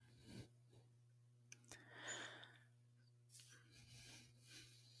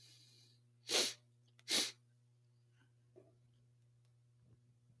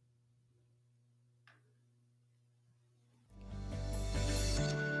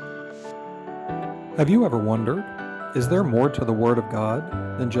Have you ever wondered, is there more to the Word of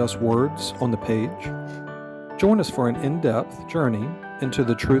God than just words on the page? Join us for an in-depth journey into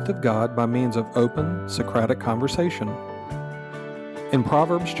the truth of God by means of open, Socratic conversation. In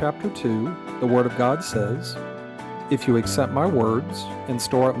Proverbs chapter 2, the Word of God says, "If you accept my words and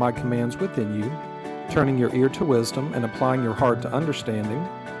store up my commands within you, turning your ear to wisdom and applying your heart to understanding,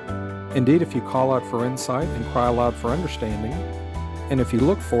 indeed if you call out for insight and cry aloud for understanding, and if you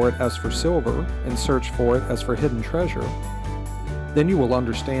look for it as for silver and search for it as for hidden treasure, then you will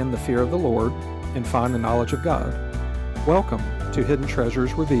understand the fear of the Lord and find the knowledge of God." Welcome to Hidden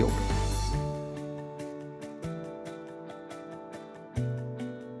Treasures Revealed.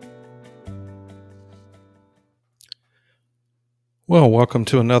 Well, welcome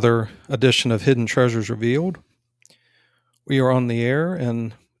to another edition of Hidden Treasures Revealed. We are on the air,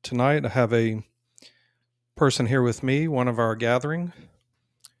 and tonight I have a person here with me, one of our gathering,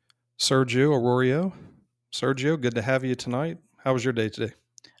 Sergio Arroyo. Sergio, good to have you tonight. How was your day today?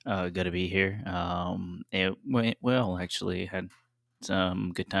 Good to be here. It went well, actually. Had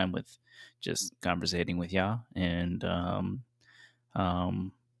some good time with just conversating with y'all, and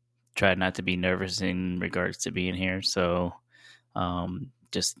um, tried not to be nervous in regards to being here. So,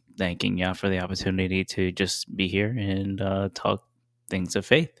 just thanking y'all for the opportunity to just be here and talk things of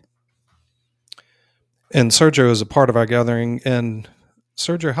faith. And Sergio is a part of our gathering. And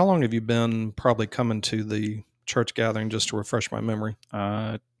Sergio, how long have you been probably coming to the church gathering, just to refresh my memory?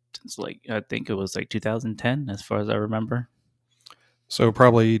 It's like I think it was like 2010, as far as I remember. So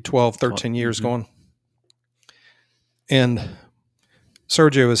probably 12, 13 years Mhm. going. And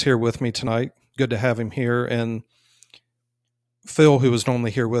Sergio is here with me tonight. Good to have him here. And Phil, who was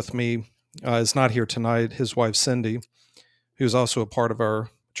normally here with me, is not here tonight. His wife, Cindy, who's also a part of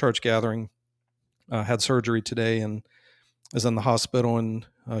our church gathering, had surgery today and is in the hospital, and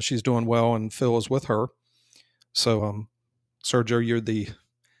she's doing well, and Phil is with her. So, Sergio, you're the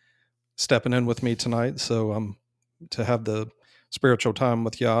stepping in with me tonight. So, to have the spiritual time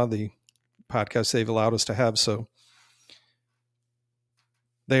with Yah, the podcast they've allowed us to have. So,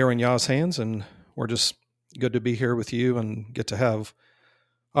 they are in Yah's hands, and we're just good to be here with you and get to have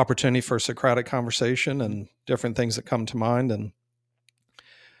opportunity for Socratic conversation and different things that come to mind. And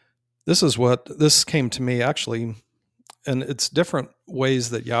this came to me actually, and it's different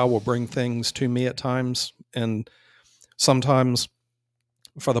ways that Yah will bring things to me at times. And sometimes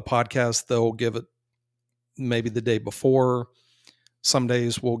for the podcast, they'll give it maybe the day before. Some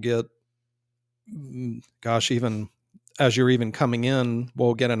days we'll get, even as you're even coming in,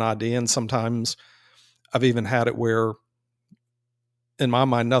 we'll get an idea. And sometimes I've even had it where, in my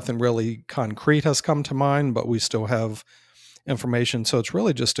mind, nothing really concrete has come to mind, but we still have information. So it's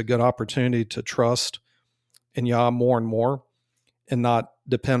really just a good opportunity to trust in Yah more and more and not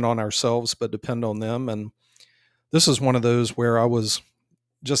depend on ourselves, but depend on them. And this is one of those where I was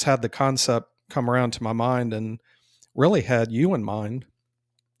just had the concept come around to my mind and really had you in mind,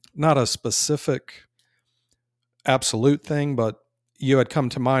 not a specific absolute thing, but you had come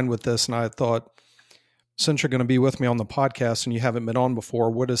to mind with this. And I thought, since you're going to be with me on the podcast and you haven't been on before,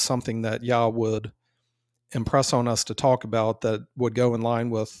 what is something that Yah would impress on us to talk about that would go in line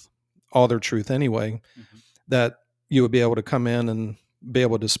with all their truth anyway, that you would be able to come in and be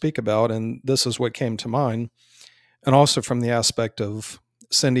able to speak about? And this is what came to mind. And also from the aspect of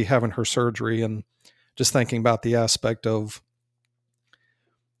Cindy having her surgery and just thinking about the aspect of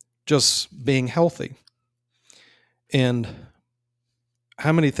just being healthy. And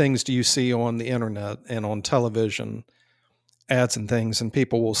how many things do you see on the internet and on television, ads and things, and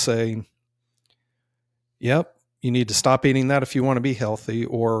people will say, yep, you need to stop eating that if you want to be healthy,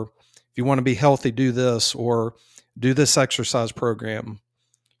 or if you want to be healthy, do this, or do this exercise program,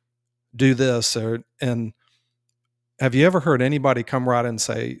 do this. And have you ever heard anybody come right and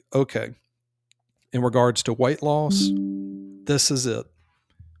say, okay, in regards to weight loss, this is it.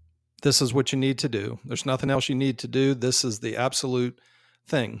 This is what you need to do. There's nothing else you need to do. This is the absolute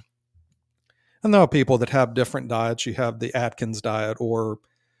thing. And there are people that have different diets. You have the Atkins diet, or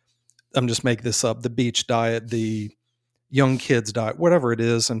I'm just making this up, the beach diet, the young kids diet, whatever it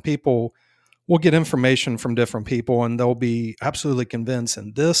is. And people will get information from different people and they'll be absolutely convinced.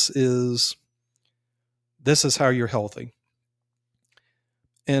 And this is how you're healthy.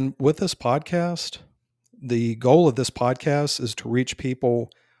 And with this podcast, the goal of this podcast is to reach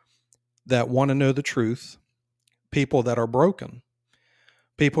people that want to know the truth, people that are broken,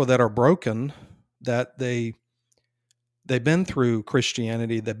 that they've been through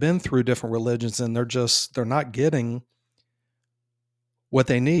Christianity, they've been through different religions, and they're not getting what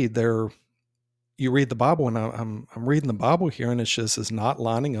they need. You read the Bible, and I'm reading the Bible here, and it's just is not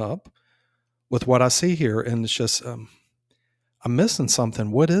lining up with what I see here, and it's just I'm missing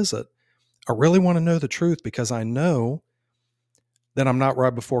something. What is it? I really want to know the truth because I know that I'm not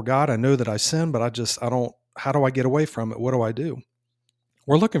right before God. I know that I sin, but I don't. How do I get away from it? What do I do?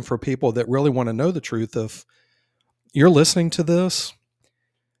 We're looking for people that really want to know the truth. If you're listening to this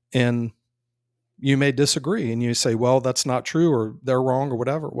and you may disagree and you say, well, that's not true or they're wrong or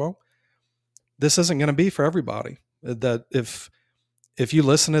whatever. Well, this isn't going to be for everybody. That if you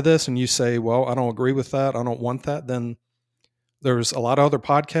listen to this and you say, well, I don't agree with that, I don't want that, then there's a lot of other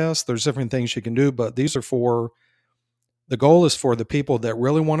podcasts, there's different things you can do, but these are the goal is for the people that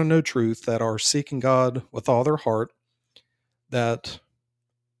really want to know truth, that are seeking God with all their heart, that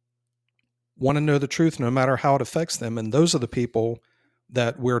want to know the truth no matter how it affects them. And those are the people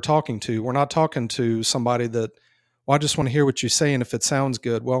that we're talking to. We're not talking to somebody that, well, I just want to hear what you say, and if it sounds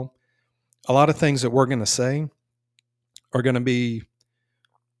good. Well, a lot of things that we're going to say are going to be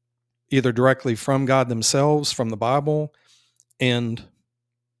either directly from God themselves, from the Bible, and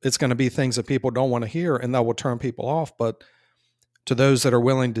it's going to be things that people don't want to hear, and that will turn people off. But to those that are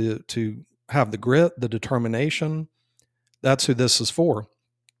willing to have the grit, the determination, that's who this is for.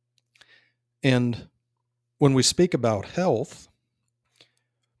 And when we speak about health,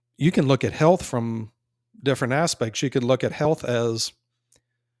 you can look at health from different aspects. You could look at health as,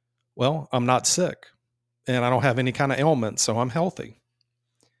 well, I'm not sick and I don't have any kind of ailment, so I'm healthy.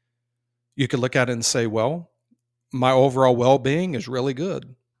 You could look at it and say, well, my overall well-being is really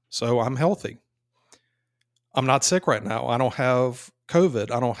good, so I'm healthy. I'm not sick right now. I don't have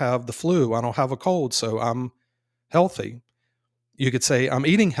COVID. I don't have the flu. I don't have a cold, so I'm healthy. You could say I'm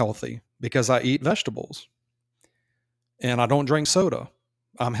eating healthy because I eat vegetables and I don't drink soda.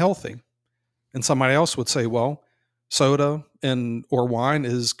 I'm healthy. And somebody else would say, well, soda or wine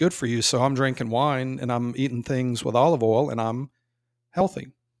is good for you, so I'm drinking wine and I'm eating things with olive oil and I'm healthy.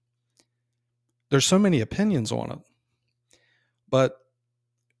 There's so many opinions on it. But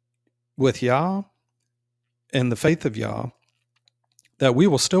with Yah and the faith of Yah, that we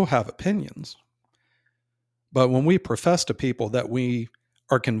will still have opinions. But when we profess to people that we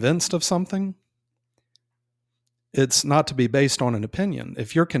are convinced of something, it's not to be based on an opinion.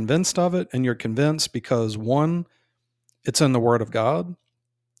 If you're convinced of it, and you're convinced because 1, it's in the Word of God,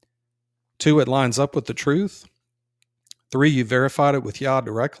 2, it lines up with the truth, 3, you verified it with Yah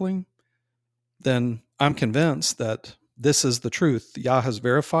directly, then I'm convinced that this is the truth. Yah has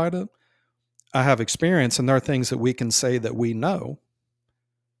verified it. I have experience, and there are things that we can say that we know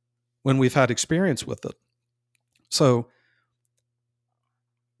when we've had experience with it. So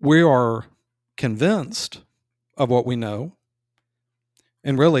we are convinced of what we know,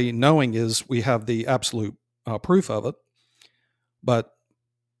 and really knowing is we have the absolute proof of it. But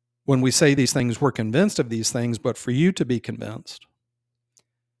when we say these things, we're convinced of these things, but for you to be convinced,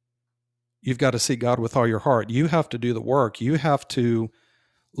 you've got to seek God with all your heart. You have to do the work. You have to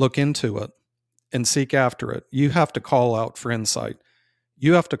look into it and seek after it. You have to call out for insight.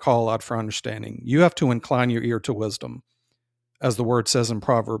 You have to call out for understanding. You have to incline your ear to wisdom, as the word says in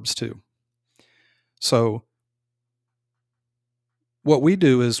Proverbs 2. So what we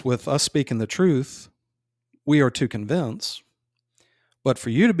do is, with us speaking the truth, we are to convince. But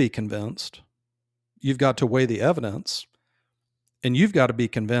for you to be convinced, you've got to weigh the evidence, and you've got to be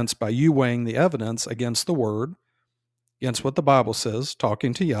convinced by you weighing the evidence against the word, against what the Bible says,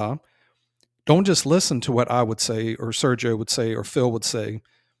 talking to Yah. Don't just listen to what I would say, or Sergio would say, or Phil would say.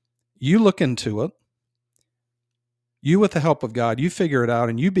 You look into it. You, with the help of God, you figure it out,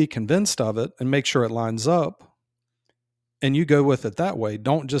 and you be convinced of it and make sure it lines up, and you go with it that way.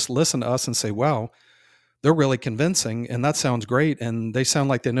 Don't just listen to us and say, wow, they're really convincing and that sounds great and they sound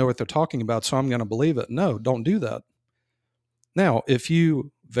like they know what they're talking about, so I'm going to believe it. No, don't do that. Now, if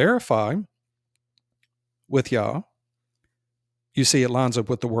you verify with Yah, you see it lines up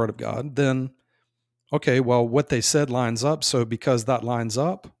with the Word of God, then, okay, well, what they said lines up. So because that lines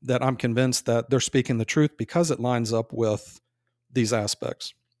up, that I'm convinced that they're speaking the truth because it lines up with these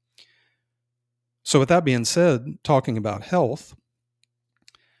aspects. So with that being said, talking about health,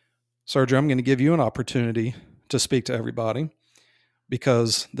 Sergio, I'm going to give you an opportunity to speak to everybody,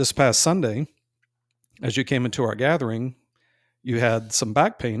 because this past Sunday, as you came into our gathering, you had some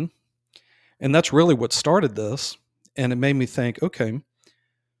back pain, and that's really what started this. And it made me think, okay,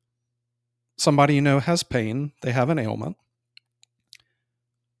 somebody you know has pain, they have an ailment.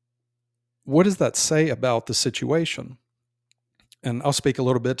 What does that say about the situation? And I'll speak a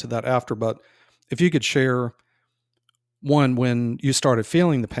little bit to that after, but if you could share, one, when you started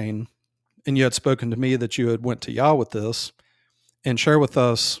feeling the pain and you had spoken to me that you had went to Yah with this, and share with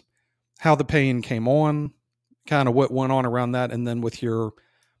us how the pain came on, kind of what went on around that, and then with your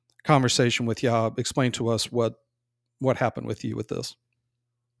conversation with Yah. Explain to us what happened with you with this.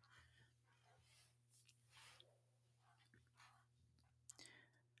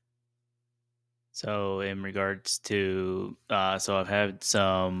 So in regards to, so I've had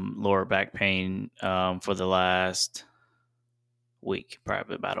some lower back pain for the last week,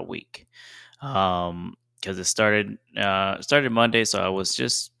 probably about a week, because it started Monday. So I was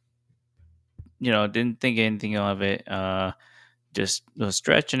just, didn't think anything of it. Just was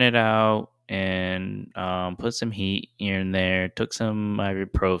stretching it out and put some heat here and there. Took some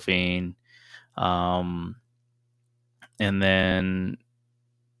ibuprofen, and then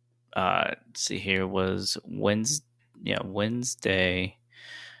see here was Wednesday. Yeah, Wednesday.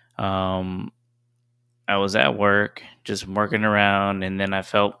 I was at work, just working around, and then I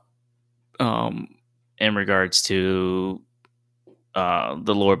felt, in regards to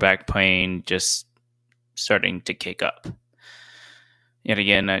the lower back pain, just starting to kick up. Yet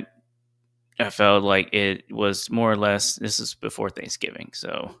again, I felt like it was more or less. This is before Thanksgiving,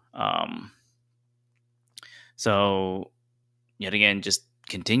 so yet again, just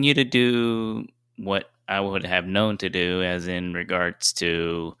continue to do what I would have known to do, as in regards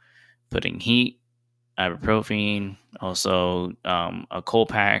to putting heat, ibuprofen, also a cold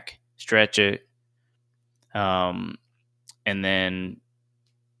pack, stretch it, and then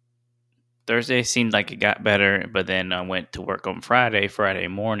Thursday seemed like it got better, but then I went to work on Friday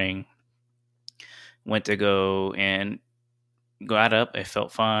morning, went to go and got up. I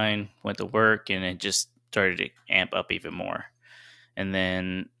felt fine, went to work, and it just started to amp up even more. And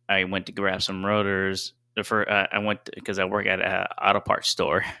then I went to grab some rotors. I went because I work at an auto parts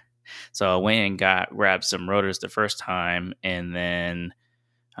store. So I went and grabbed some rotors the first time, and then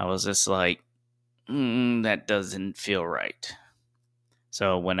I was just like, that doesn't feel right.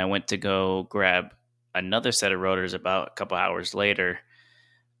 So when I went to go grab another set of rotors about a couple hours later,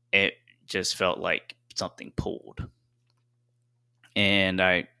 it just felt like something pulled. And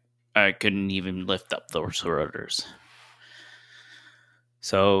I couldn't even lift up those rotors.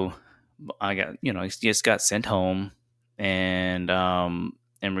 So I got, just got sent home and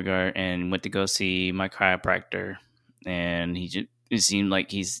went to go see my chiropractor, and it seemed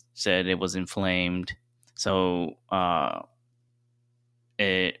like he said it was inflamed. So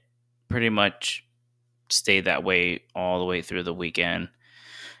it pretty much stayed that way all the way through the weekend.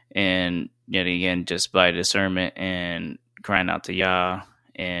 And yet again, just by discernment and crying out to Yah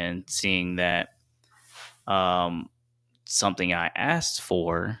and seeing that something I asked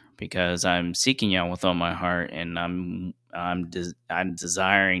for, because I'm seeking Yah with all my heart, and I'm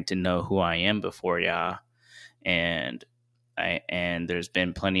desiring to know who I am before Yah, and there's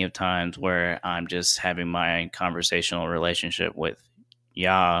been plenty of times where I'm just having my conversational relationship with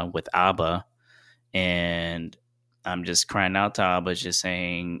Yah, with Abba, and I'm just crying out to Abba, just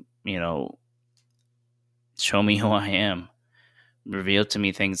saying, show me who I am, reveal to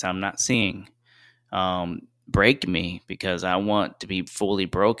me things I'm not seeing. Break me, because I want to be fully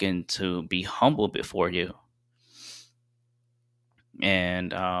broken to be humble before you.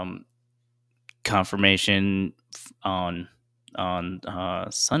 And confirmation on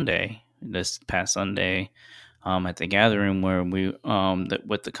Sunday, this past Sunday, at the gathering where we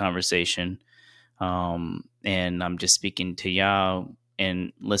with the conversation, and I'm just speaking to Yah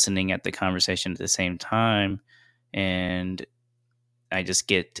and listening at the conversation at the same time, and I just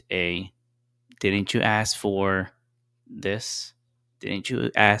get didn't you ask for this? Didn't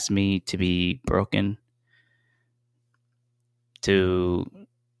you ask me to be broken? To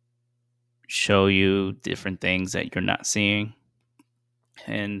show you different things that you're not seeing?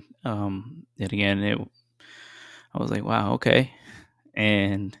 And yet again, I was like, wow, okay.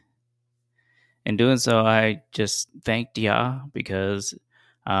 And in doing so, I just thanked Yah, because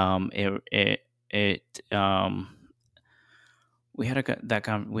we had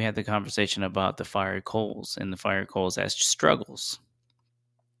we had the conversation about the fiery coals, and the fiery coals as struggles.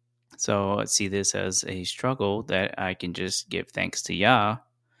 So I see this as a struggle that I can just give thanks to Yah,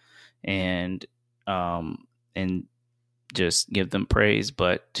 and and just give them praise,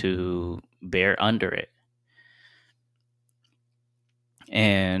 but to bear under it.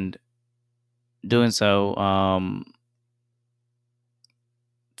 And doing so,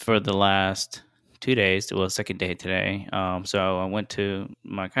 for the last 2 days, well, second day today. So I went to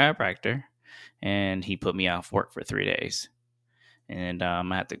my chiropractor, and he put me off work for 3 days. And I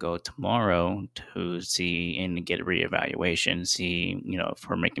have to go tomorrow to see and get a reevaluation, see, if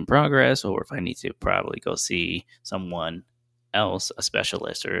we're making progress, or if I need to probably go see someone else, a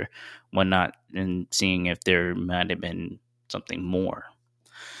specialist or whatnot, and seeing if there might have been something more.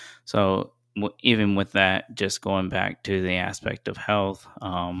 So even with that, just going back to the aspect of health,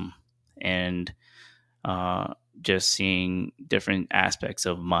 and uh, just seeing different aspects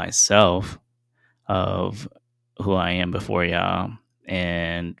of myself, of who I am before Yah,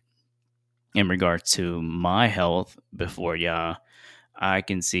 and in regards to my health before Yah, I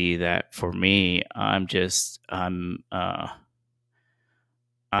can see that for me, I'm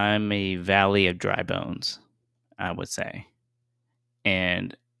a valley of dry bones, I would say,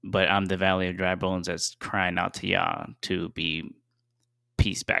 and but I'm the valley of dry bones that's crying out to Yah to be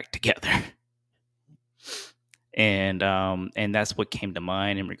pieced back together. And that's what came to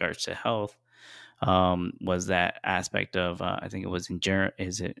mind in regards to health, was that aspect of, I think it was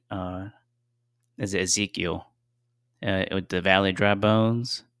is it Ezekiel, with the valley of dry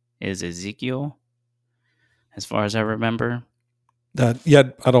bones is Ezekiel, as far as I remember. I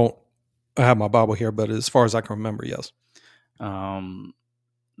have my Bible here, but as far as I can remember, yes.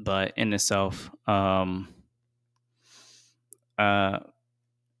 But in itself, I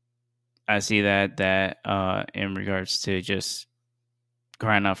see that in regards to just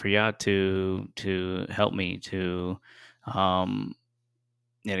crying out for Yah to help me to,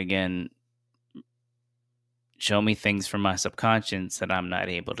 yet again, show me things from my subconscious that I'm not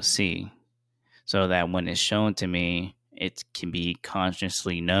able to see, so that when it's shown to me, it can be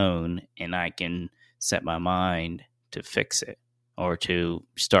consciously known, and I can set my mind to fix it or to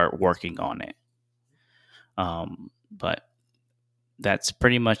start working on it. But that's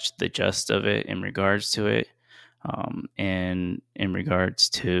pretty much the gist of it in regards to it. And in regards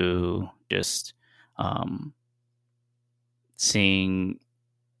to just seeing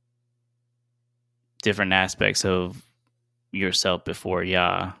different aspects of yourself before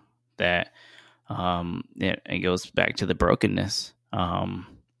Yah, that it goes back to the brokenness.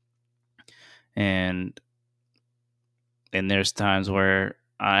 And there's times where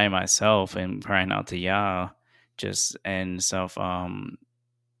I myself am crying out to Yah, just and self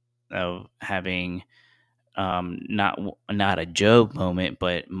of having not a Job moment,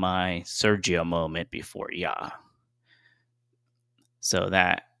 but my Sergio moment before Yah, so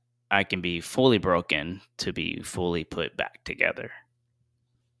that I can be fully broken to be fully put back together.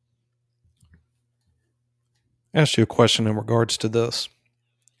 I asked you a question in regards to this,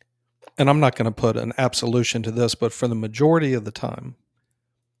 and I'm not going to put an absolution to this, but for the majority of the time,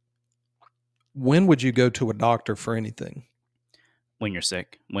 when would you go to a doctor for anything? When you're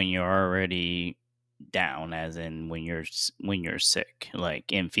sick, when you're already down, as in when you're sick,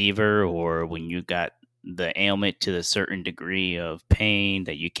 like in fever, or when you got the ailment to a certain degree of pain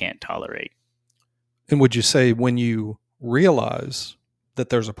that you can't tolerate. And would you say when you realize that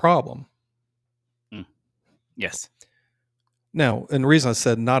there's a problem? Yes. Now, and the reason I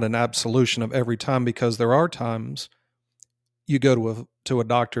said not an absolution of every time, because there are times you go to a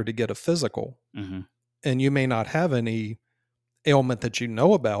doctor to get a physical, and you may not have any ailment that you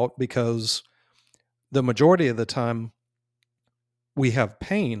know about, because the majority of the time we have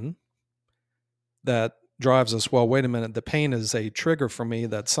pain that drives us, well, wait a minute, the pain is a trigger for me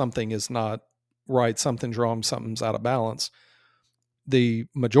that something is not right, something's wrong, something's out of balance. The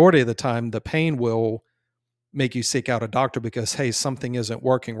majority of the time, the pain will make you seek out a doctor because, hey, something isn't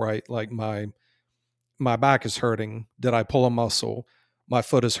working right. Like my back is hurting. Did I pull a muscle? My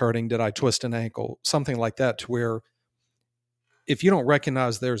foot is hurting. Did I twist an ankle? Something like that, to where if you don't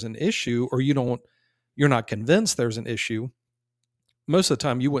recognize there's an issue, or you're not convinced there's an issue, most of the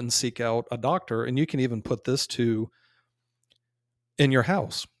time you wouldn't seek out a doctor. And you can even put this to in your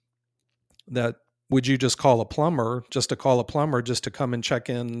house, that would you just call a plumber just to come and check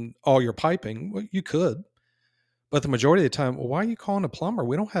in all your piping? Well, you could, but the majority of the time, well, why are you calling a plumber?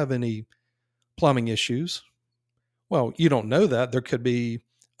 We don't have any plumbing issues. Well, you don't know that. There could be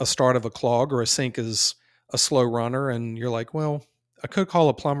a start of a clog, or a sink is a slow runner, and you're like, well, I could call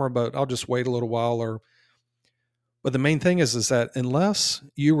a plumber, but I'll just wait a little while. But the main thing is that unless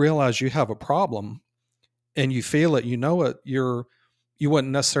you realize you have a problem and you feel it, you know it, you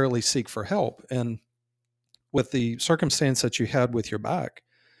wouldn't necessarily seek for help. And with the circumstance that you had with your back,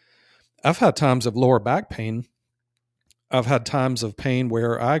 I've had times of lower back pain. I've had times of pain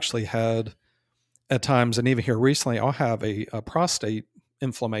where I actually had, at times, and even here recently, I'll have a prostate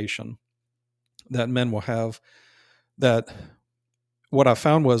inflammation that men will have. That what I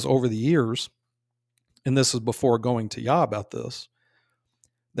found was, over the years, and this is before going to Yah about this,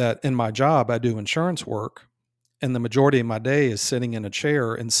 that in my job, I do insurance work, and the majority of my day is sitting in a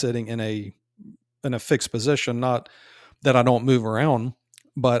chair and sitting in a fixed position. Not that I don't move around,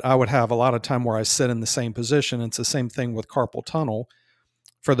 but I would have a lot of time where I sit in the same position. It's the same thing with carpal tunnel.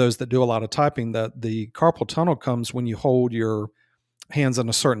 For those that do a lot of typing, that the carpal tunnel comes when you hold your hands in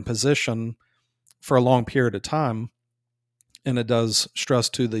a certain position for a long period of time, and it does stress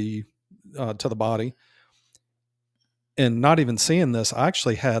to the body. And not even seeing this, I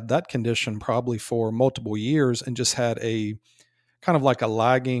actually had that condition probably for multiple years and just had a kind of like a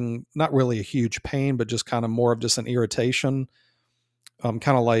lagging, not really a huge pain, but just kind of more of just an irritation, kind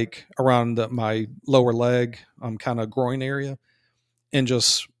of like around my lower leg, kind of groin area, and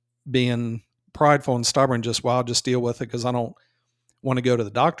just being prideful and stubborn, just, well, I'll just deal with it because I don't want to go to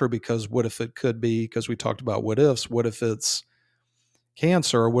the doctor, because what if it could be, because we talked about what ifs, what if it's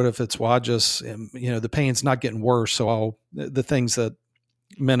cancer, or what if it's, well, I just, the pain's not getting worse. So the things that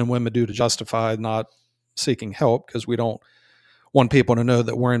men and women do to justify not seeking help, because we don't want people to know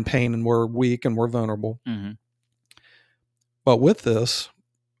that we're in pain and we're weak and we're vulnerable. Mm-hmm. But with this,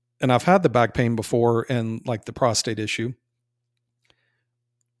 and I've had the back pain before and like the prostate issue,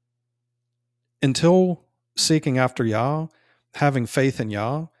 until seeking after Yah, having faith in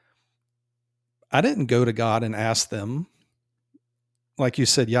Yah, I didn't go to God and ask them, like you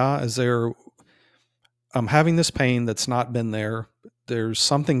said, Yah, I'm having this pain that's not been there. There's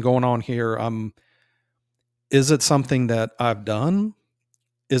something going on here. Is it something that I've done?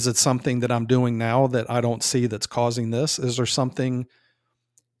 Is it something that I'm doing now that I don't see that's causing this? Is there something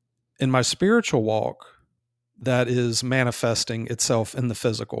in my spiritual walk that is manifesting itself in the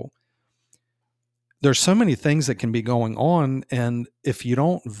physical? There's so many things that can be going on, and if you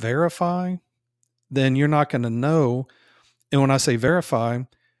don't verify, then you're not going to know. And when I say verify,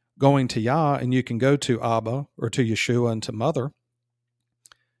 going to Yah, and you can go to Abba or to Yeshua and to Mother,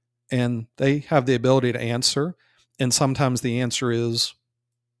 and they have the ability to answer. And sometimes the answer is,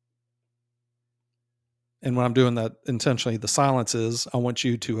 and when I'm doing that intentionally, the silence is, I want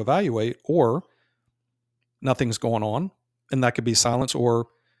you to evaluate, or nothing's going on. And that could be silence, or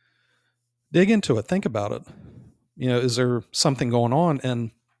dig into it. Think about it. Is there something going on?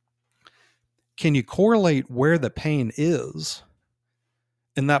 And can you correlate where the pain is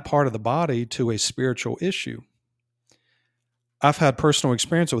in that part of the body to a spiritual issue? I've had personal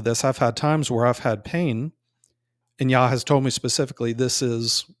experience with this. I've had times where I've had pain, and Yah has told me specifically, this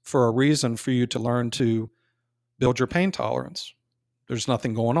is for a reason, for you to learn to build your pain tolerance. There's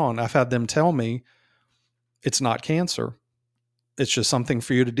nothing going on. I've had them tell me it's not cancer. It's just something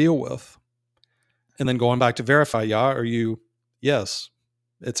for you to deal with. And then going back to verify, Yah, yes,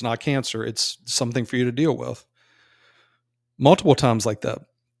 it's not cancer. It's something for you to deal with. Multiple times like that.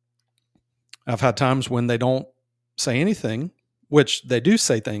 I've had times when they don't say anything, which they do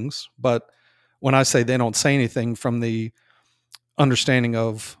say things, but when I say they don't say anything, from the understanding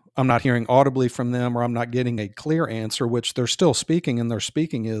of I'm not hearing audibly from them, or I'm not getting a clear answer, which they're still speaking, and their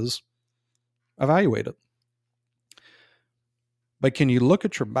speaking is evaluate it. But can you look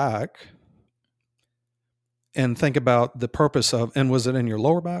at your back and think about the purpose of, and was it in your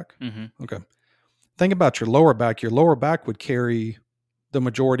lower back? Mm-hmm. Okay. Think about your lower back. Your lower back would carry the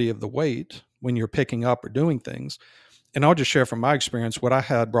majority of the weight when you're picking up or doing things. And I'll just share from my experience what I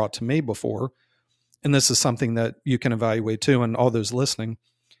had brought to me before. And this is something that you can evaluate too, and all those listening,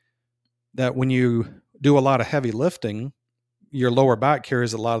 that when you do a lot of heavy lifting, your lower back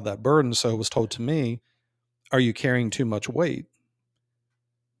carries a lot of that burden. So it was told to me, are you carrying too much weight?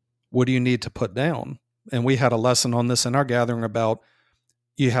 What do you need to put down? And we had a lesson on this in our gathering about,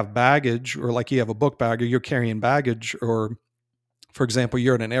 you have baggage, or like you have a book bag, or you're carrying baggage, or for example,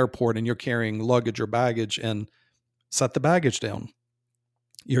 you're at an airport and you're carrying luggage or baggage, and set the baggage down.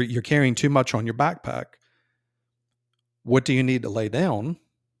 You're carrying too much on your backpack. What do you need to lay down?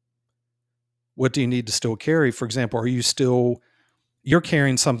 What do you need to still carry? For example, you're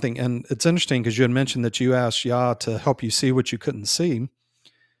carrying something, and it's interesting because you had mentioned that you asked Yah to help you see what you couldn't see.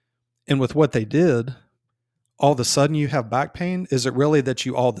 And with what they did, all of a sudden you have back pain. Is it really that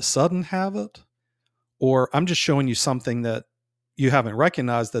you all of a sudden have it? Or I'm just showing you something that you haven't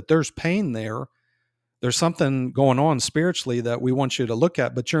recognized, that there's pain there. There's something going on spiritually that we want you to look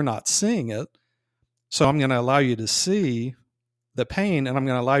at, but you're not seeing it. So I'm going to allow you to see the pain, and I'm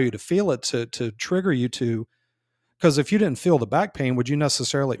going to allow you to feel it to trigger you to, because if you didn't feel the back pain, would you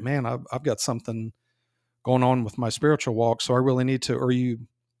necessarily, man, I've got something going on with my spiritual walk, so I really need to,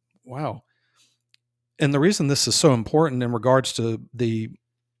 wow. And the reason this is so important in regards to the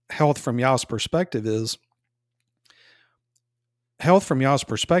health from Yah's perspective is, health from Yah's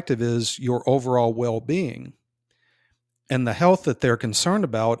perspective is your overall well-being. And the health that they're concerned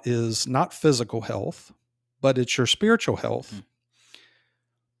about is not physical health, but it's your spiritual health. Mm.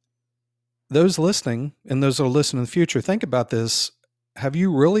 Those listening, and those that will listen in the future, think about this. Have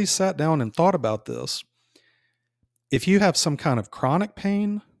you really sat down and thought about this? If you have some kind of chronic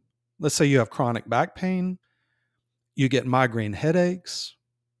pain, let's say you have chronic back pain, you get migraine headaches,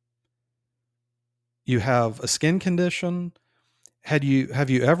 you have a skin condition. Have you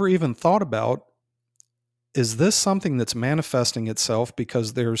ever even thought about, is this something that's manifesting itself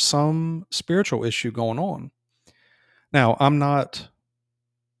because there's some spiritual issue going on? Now, I'm not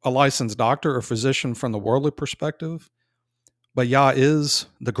a licensed doctor or physician from the worldly perspective, but Yah is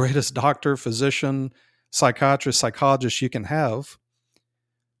the greatest doctor, physician, psychiatrist, psychologist you can have.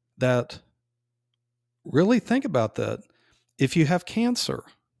 That really think about that. If you have cancer,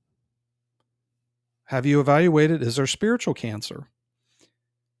 have you evaluated, is there spiritual cancer?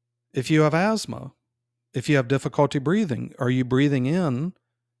 If you have asthma, if you have difficulty breathing, are you breathing in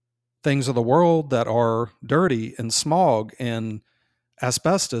things of the world that are dirty and smog and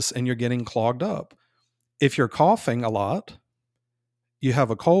asbestos and you're getting clogged up? If you're coughing a lot, you have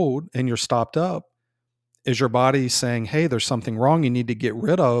a cold and you're stopped up, is your body saying, hey, there's something wrong? You need to get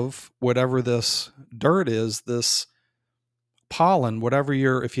rid of whatever this dirt is, this pollen, whatever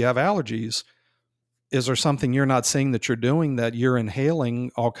if you have allergies, is there something you're not seeing that you're doing, that you're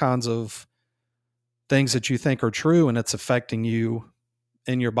inhaling all kinds of things that you think are true and it's affecting you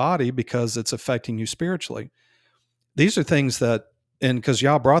in your body because it's affecting you spiritually? These are things that, and because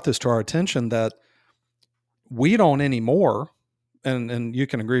y'all brought this to our attention, that we don't anymore, and you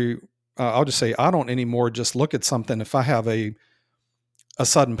can agree, I'll just say I don't anymore just look at something if I have a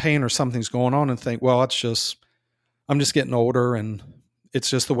sudden pain or something's going on and think, well, I'm just getting older and it's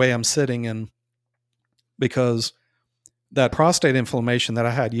just the way I'm sitting. And because that prostate inflammation that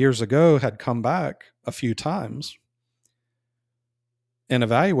I had years ago had come back a few times, and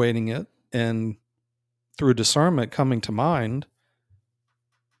evaluating it and through discernment coming to mind,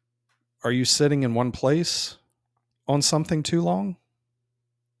 are you sitting in one place on something too long?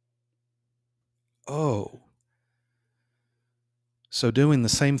 Oh, so doing the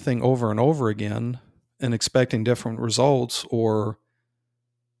same thing over and over again and expecting different results, or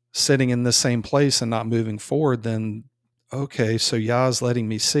sitting in the same place and not moving forward, then okay, so Yah's letting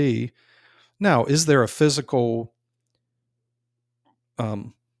me see. Now, is there a physical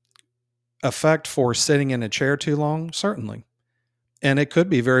effect for sitting in a chair too long? Certainly. And it could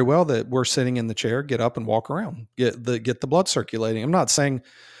be very well that we're sitting in the chair, get up and walk around, get the blood circulating. I'm not saying,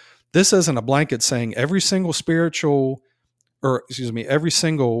 this isn't a blanket saying every single every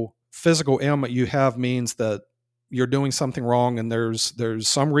single physical ailment you have means that you're doing something wrong and there's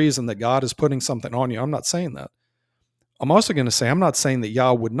some reason that God is putting something on you. I'm not saying that. I'm also going to say, I'm not saying that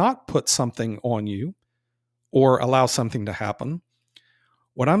Yah would not put something on you or allow something to happen.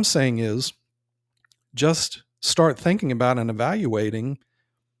 What I'm saying is just start thinking about and evaluating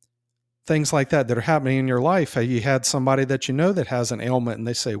things like that are happening in your life. Have you had somebody that you know that has an ailment and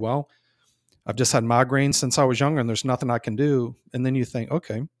they say, well, I've just had migraines since I was younger and there's nothing I can do. And then you think,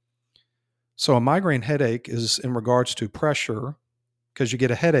 okay, so a migraine headache is in regards to pressure, because you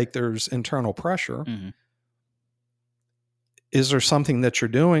get a headache, there's internal pressure. Mm-hmm. Is there something that you're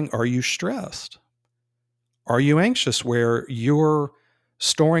doing? Are you stressed? Are you anxious where you're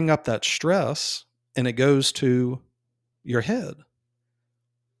storing up that stress and it goes to your head?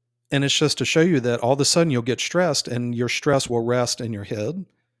 And it's just to show you that all of a sudden you'll get stressed and your stress will rest in your head,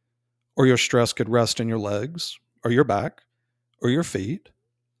 or your stress could rest in your legs or your back or your feet.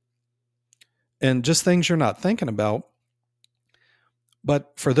 And just things you're not thinking about.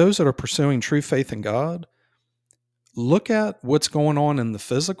 But for those that are pursuing true faith in God, look at what's going on in the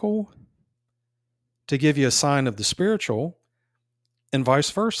physical to give you a sign of the spiritual, and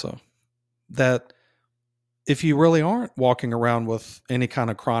vice versa. That if you really aren't walking around with any kind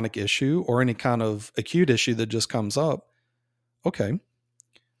of chronic issue or any kind of acute issue that just comes up, okay,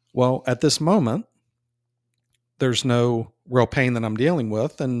 well, at this moment, there's no real pain that I'm dealing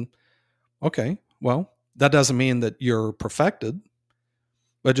with. And okay, well, that doesn't mean that you're perfected,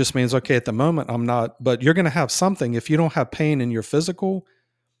 but it just means, okay, at the moment I'm not, but you're going to have something. If you don't have pain in your physical,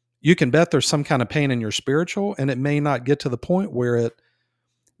 you can bet there's some kind of pain in your spiritual, and it may not get to the point where it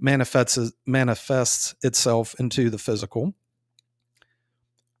manifests itself into the physical.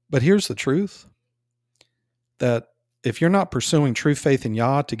 But here's the truth, that if you're not pursuing true faith in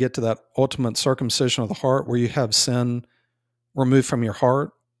Yah to get to that ultimate circumcision of the heart where you have sin removed from your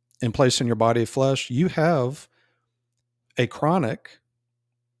heart and placed in your body of flesh, you have a chronic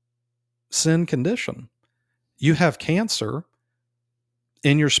sin condition. You have cancer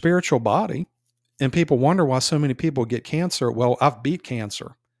in your spiritual body, and people wonder why so many people get cancer. Well, I've beat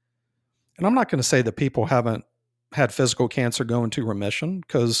cancer. And I'm not going to say that people haven't had physical cancer go into remission,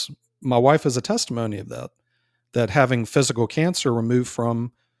 because my wife is a testimony of that having physical cancer removed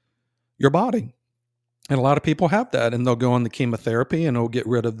from your body. And a lot of people have that, and they'll go on the chemotherapy and it'll get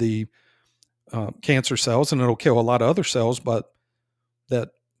rid of the cancer cells, and it'll kill a lot of other cells. But that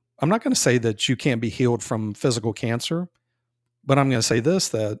I'm not going to say that you can't be healed from physical cancer, but I'm going to say this,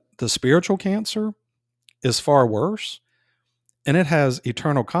 that the spiritual cancer is far worse, and it has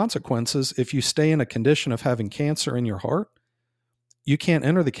eternal consequences. If you stay in a condition of having cancer in your heart, you can't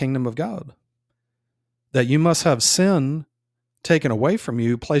enter the kingdom of God. That you must have sin taken away from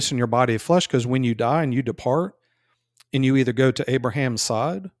you, placed in your body of flesh, because when you die and you depart, and you either go to Abraham's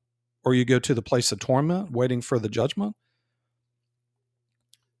side or you go to the place of torment, waiting for the judgment,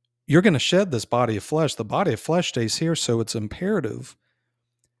 you're going to shed this body of flesh. The body of flesh stays here, so it's imperative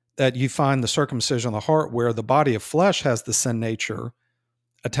that you find the circumcision of the heart where the body of flesh has the sin nature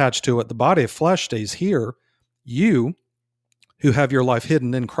attached to it. The body of flesh stays here. You, who have your life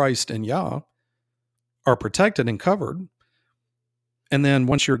hidden in Christ and Yah, are protected and covered. And then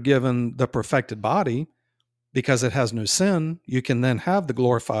once you're given the perfected body, because it has no sin, you can then have the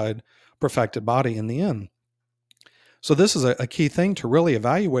glorified, perfected body in the end. So this is a key thing to really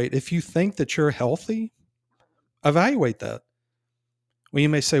evaluate. If you think that you're healthy, evaluate that. Well, you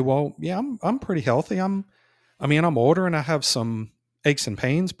may say, well, yeah, I'm pretty healthy. I'm older and I have some aches and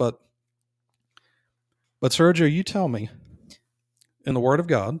pains, but Sergio, you tell me in the Word of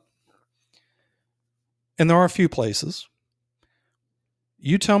God, and there are a few places,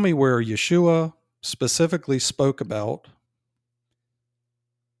 you tell me where Yeshua specifically spoke about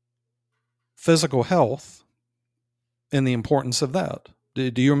physical health and the importance of that.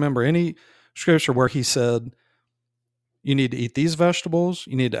 Do you remember any scripture where he said, you need to eat these vegetables,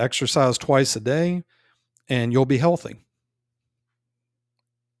 you need to exercise twice a day, and you'll be healthy?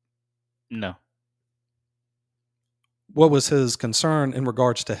 No. What was his concern in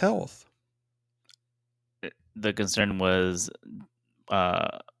regards to health? The concern was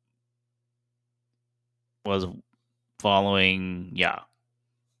following Yah,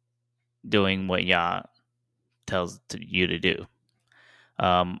 doing what Yah tells you to do.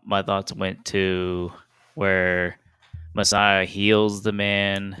 My thoughts went to where Messiah heals the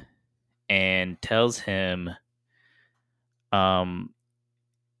man and tells him, go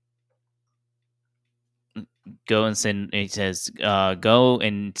and sin. He says, go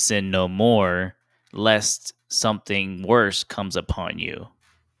and sin no more, lest something worse comes upon you.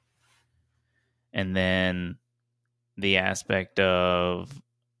 And then the aspect of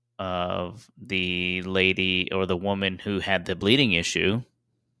the lady or the woman who had the bleeding issue,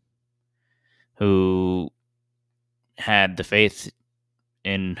 who had the faith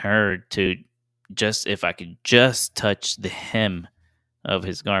in her to just, if I could just touch the hem of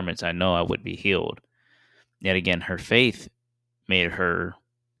his garments, I know I would be healed. Yet again, her faith made her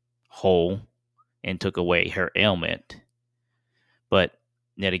whole and took away her ailment. But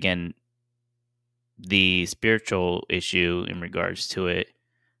yet again, the spiritual issue in regards to it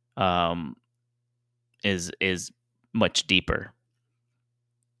is much deeper.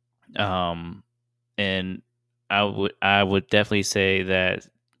 And I would definitely say that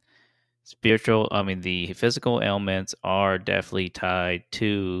the physical ailments are definitely tied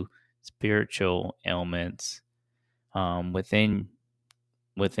to spiritual ailments within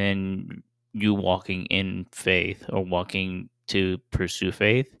you walking in faith or walking to pursue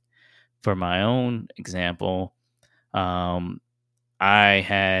faith. For my own example, I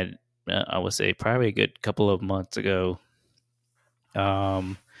had, I would say probably a good couple of months ago,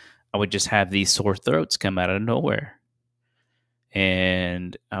 I would just have these sore throats come out of nowhere.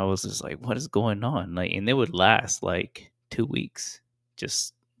 And I was just like, what is going on? Like, and they would last like 2 weeks,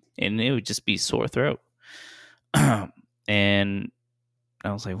 and it would just be sore throat. And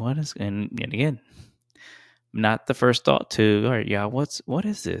I was like, what is, and again, not the first thought to, all right, yeah, what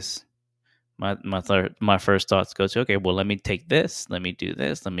is this? My first thoughts go to, okay, well, let me take this, let me do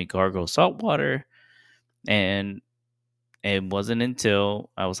this, let me gargle salt water. And it wasn't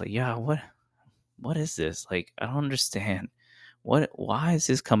until I was like, yeah, what is this? Like, I don't understand. Why is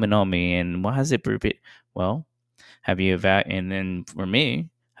this coming on me, and why is it repeat? Well, have you and then for me,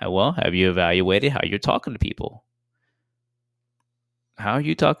 have you evaluated how you're talking to people? How are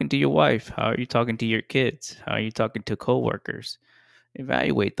you talking to your wife? How are you talking to your kids? How are you talking to coworkers?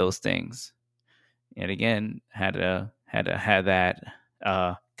 Evaluate those things. And again, had that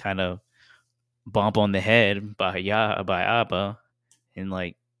kind of bump on the head by Abba, and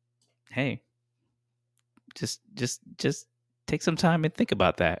like, hey, just take some time and think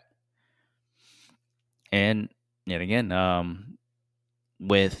about that. And yet again,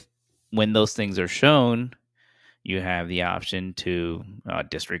 when those things are shown, you have the option to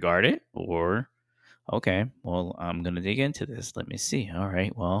disregard it, or, okay, well, I'm going to dig into this. Let me see. All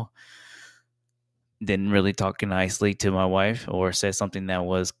right, well, didn't really talk nicely to my wife or say something that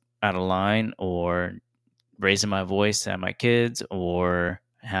was out of line or raising my voice at my kids, or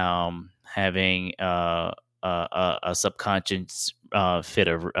having a subconscious fit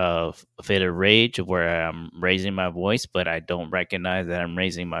of rage where I'm raising my voice, but I don't recognize that I'm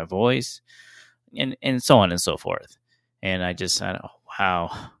raising my voice, and so on and so forth. And I just said, oh,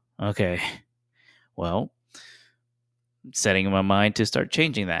 wow, okay, well, setting my mind to start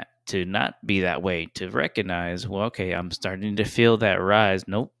changing that, to not be that way, to recognize, well, okay, I'm starting to feel that rise.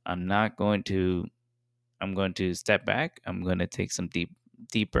 Nope, I'm not going to. I'm going to step back. I'm going to take some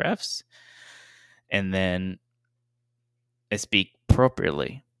deep breaths, and then I speak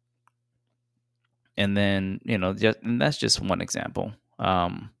appropriately. And then, and that's just one example.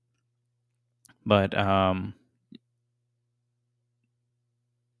 But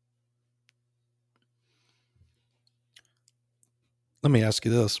let me ask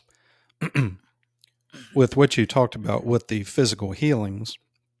you this. With what you talked about with the physical healings,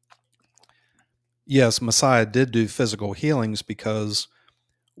 yes, Messiah did do physical healings because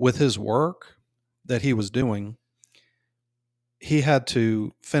with his work that he was doing, he had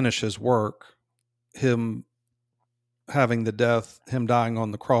to finish his work, him having the death, him dying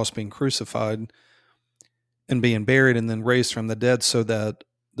on the cross, being crucified and being buried and then raised from the dead, so that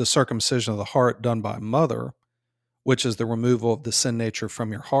the circumcision of the heart done by mother, which is the removal of the sin nature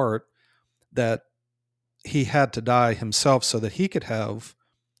from your heart, that he had to die himself so that he could have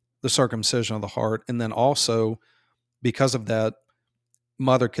the circumcision of the heart. And then also, because of that,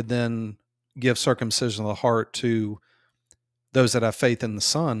 mother could then give circumcision of the heart to those that have faith in the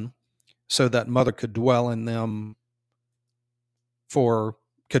Son, so that mother could dwell in them,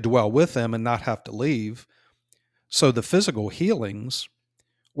 could dwell with them and not have to leave. So the physical healings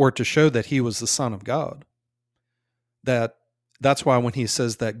were to show that he was the Son of God. That's why when he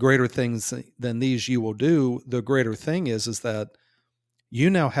says that greater things than these you will do, the greater thing is that you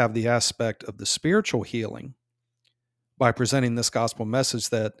now have the aspect of the spiritual healing by presenting this gospel message,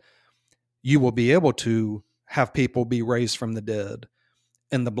 that you will be able to have people be raised from the dead,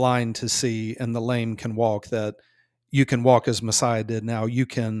 and the blind to see, and the lame can walk, that you can walk as Messiah did. Now you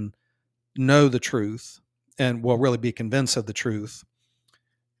can know the truth and will really be convinced of the truth.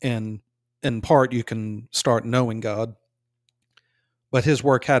 And in part, you can start knowing God. But his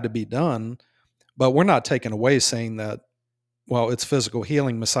work had to be done. But we're not taking away saying that, well, it's physical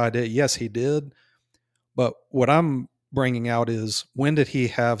healing Messiah did. Yes, he did. But what I'm bringing out is, when did he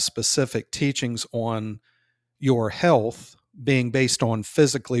have specific teachings on your health being based on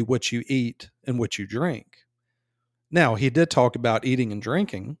physically what you eat and what you drink? Now, he did talk about eating and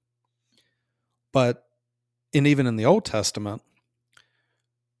drinking, but even in the Old Testament,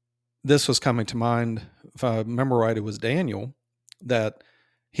 this was coming to mind, if I remember right, it was Daniel, that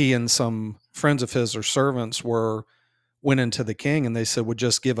he and some friends of his or servants went into the king, and they said, well,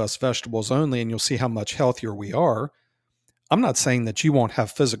 just give us vegetables only and you'll see how much healthier we are. I'm not saying that you won't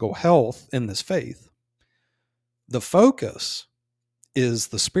have physical health in this faith. The focus is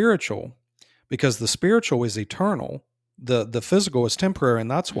the spiritual, because the spiritual is eternal. The physical is temporary,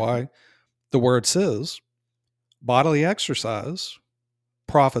 and that's why the word says bodily exercise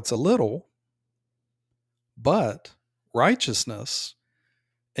profits a little, but righteousness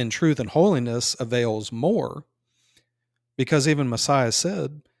and truth and holiness avails more. Because even Messiah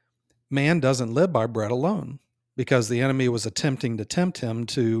said, man doesn't live by bread alone, because the enemy was attempting to tempt him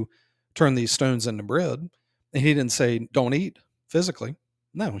to turn these stones into bread. And he didn't say, don't eat physically.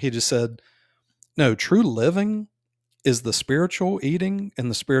 No, he just said, no, true living is the spiritual eating and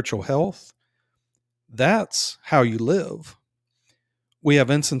the spiritual health. That's how you live. We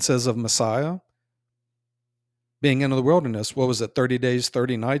have instances of Messiah being in the wilderness. What was it, 30 days,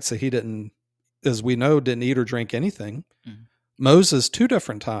 30 nights that he didn't, as we know, didn't eat or drink anything. Mm-hmm. Moses, 2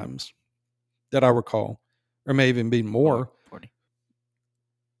 different times that I recall, or may even be more. 40.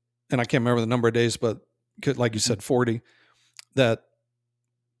 And I can't remember the number of days, but like you said, 40, that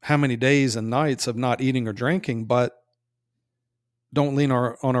how many days and nights of not eating or drinking, but don't lean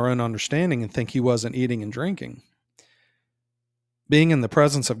on our own understanding and think he wasn't eating and drinking. Being in the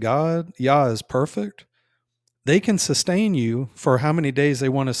presence of God, Yah is perfect. They can sustain you for how many days they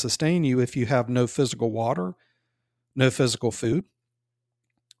want to sustain you if you have no physical water, no physical food.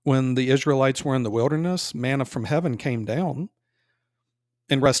 When the Israelites were in the wilderness, manna from heaven came down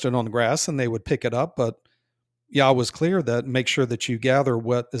and rested on the grass, and they would pick it up. But Yah was clear that make sure that you gather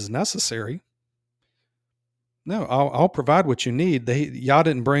what is necessary. No, I'll provide what you need. Yah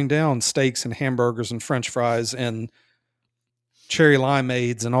didn't bring down steaks and hamburgers and French fries and cherry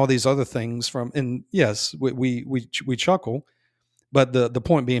limeades and all these other things from. And yes, we chuckle, but the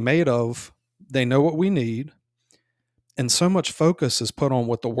point being made of, they know what we need. And so much focus is put on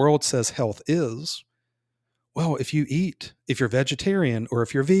what the world says health is. Well, if you're vegetarian or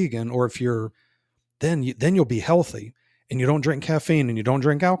if you're vegan or if you're, then you'll be healthy and you don't drink caffeine and you don't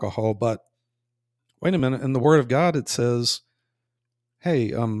drink alcohol. But wait a minute. In the Word of God, it says, hey,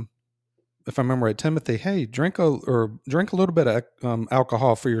 if I remember right, Timothy, hey, drink a little bit of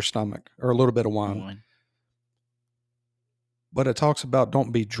alcohol for your stomach or a little bit of wine. But it talks about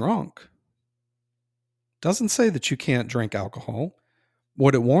don't be drunk. Doesn't say that you can't drink alcohol.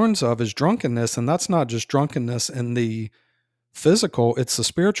 What it warns of is drunkenness, and that's not just drunkenness in the physical, it's the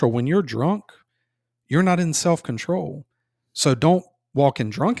spiritual. When you're drunk, you're not in self-control. So don't walk in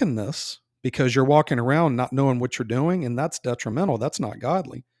drunkenness because you're walking around not knowing what you're doing, and that's detrimental. That's not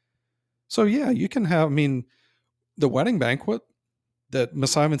godly. So yeah, you can have, the wedding banquet that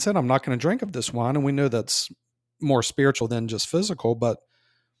Messiah even said, I'm not going to drink of this wine. And we know that's more spiritual than just physical, but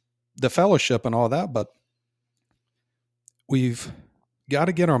the fellowship and all that. But we've got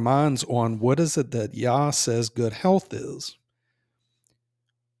to get our minds on what is it that Yah says good health is.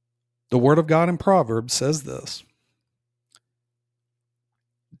 The Word of God in Proverbs says this: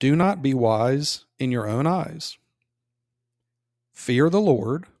 do not be wise in your own eyes. Fear the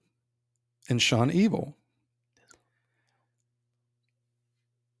Lord and shun evil.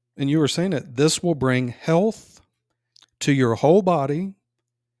 And you were saying it, this will bring health to your whole body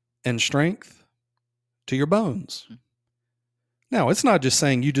and strength to your bones. Now, it's not just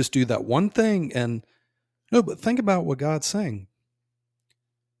saying you just do that one thing no, but think about what God's saying.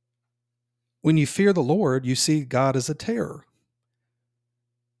 When you fear the Lord, you see God as a terror.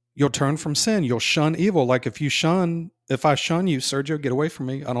 You'll turn from sin. You'll shun evil. Like if I shun you, Sergio, get away from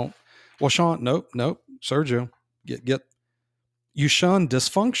me. Sean, nope, Sergio, get. You shun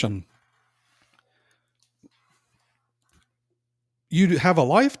dysfunction. You have a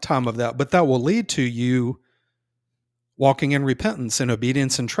lifetime of that, but that will lead to you walking in repentance and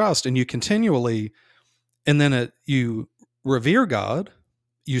obedience and trust, and you continually, and then you revere God.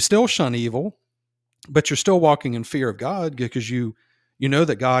 You still shun evil, but you're still walking in fear of God because you know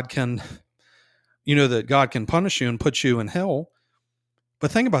that God can punish you and put you in hell.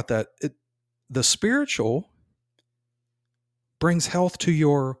 But think about that. The spiritual brings health to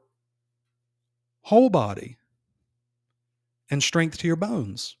your whole body and strength to your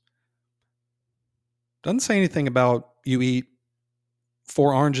bones. Doesn't say anything about you eat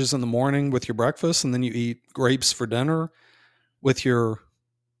 4 oranges in the morning with your breakfast and then you eat grapes for dinner with your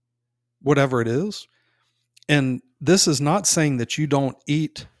whatever it is. And this is not saying that you don't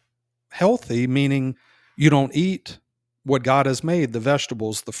eat healthy, meaning you don't eat what God has made, the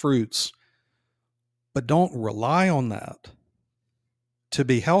vegetables, the fruits, but don't rely on that to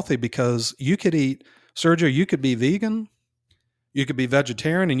be healthy, because you could eat, Sergio, you could be vegan, you could be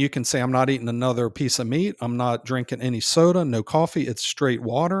vegetarian, and you can say, I'm not eating another piece of meat, I'm not drinking any soda, no coffee, it's straight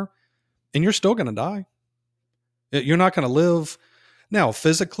water, and you're still going to die. You're not going to live. Now,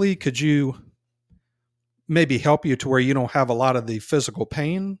 physically, could you maybe help you to where you don't have a lot of the physical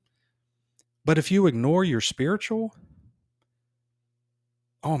pain? But if you ignore your spiritual,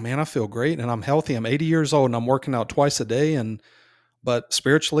 oh man, I feel great and I'm healthy. I'm 80 years old and I'm working out twice a day, but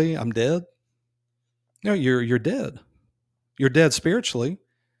spiritually I'm dead. No, you're dead. You're dead spiritually.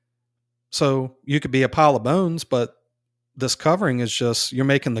 So you could be a pile of bones, but this covering is just, you're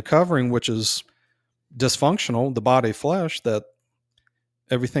making the covering, which is dysfunctional, the body flesh, that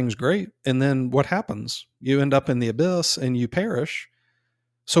everything's great. And then what happens? You end up in the abyss and you perish.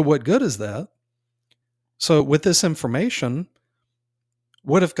 So what good is that? So with this information,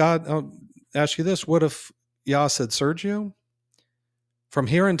 what if God, I'll ask you this, what if Yah said, Sergio, from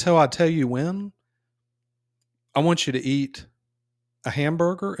here until I tell you when, I want you to eat a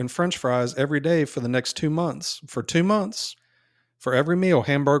hamburger and French fries every day for the next 2 months. For 2 months, for every meal,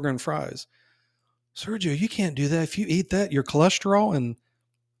 hamburger and fries. Sergio, you can't do that. If you eat that, your cholesterol and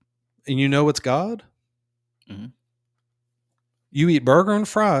you know it's God. Mm-hmm. You eat burger and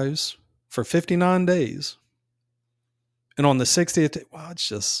fries for 59 days. And on the 60th day, well, it's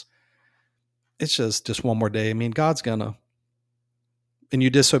just one more day. I mean, God's gonna, and you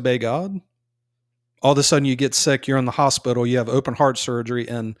disobey God. All of a sudden you get sick, you're in the hospital, you have open heart surgery,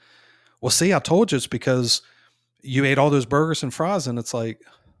 and well, see, I told you it's because you ate all those burgers and fries. And it's like,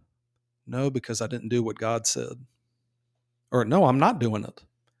 no, because I didn't do what God said. Or no, I'm not doing it.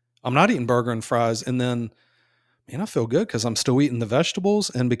 I'm not eating burger and fries. And then, man, I feel good because I'm still eating the vegetables.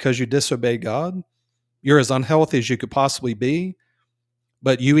 And because you disobeyed God, you're as unhealthy as you could possibly be.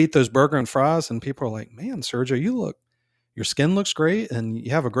 But you eat those burger and fries and people are like, man, Sergio, your skin looks great and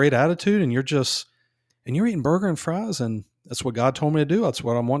you have a great attitude and you're eating burger and fries. And that's what God told me to do. That's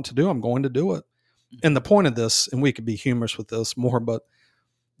what I want to do. I'm going to do it. And the point of this, and we could be humorous with this more, but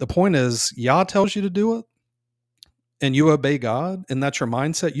the point is, Yah tells you to do it and you obey God, and that's your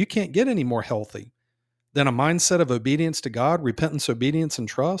mindset. You can't get any more healthy than a mindset of obedience to God, repentance, obedience, and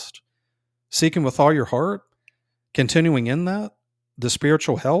trust, seeking with all your heart, continuing in that, the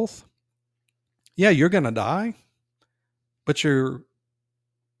spiritual health. Yeah, you're going to die, but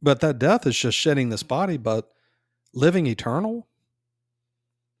that death is just shedding this body, but living eternal.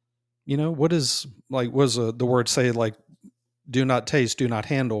 What is like, was the word say, like, do not taste, do not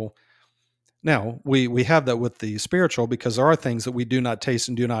handle. Now we have that with the spiritual, because there are things that we do not taste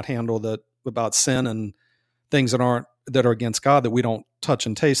and do not handle, that about sin and things that are against God, that we don't touch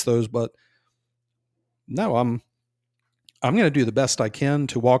and taste those. But no, I'm going to do the best I can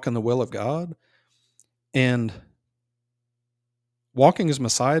to walk in the will of God. And walking as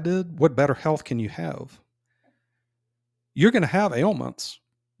Messiah did, what better health can you have? You're going to have ailments.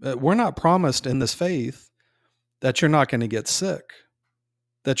 We're not promised in this faith that you're not going to get sick,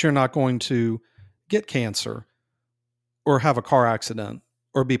 that you're not going to get cancer or have a car accident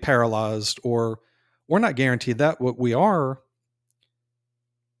or be paralyzed, or we're not guaranteed that. What we are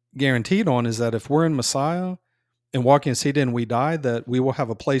guaranteed on is that if we're in Messiah and walking as he did and we die, that we will have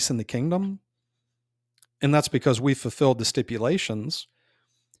a place in the kingdom. And that's because we fulfilled the stipulations.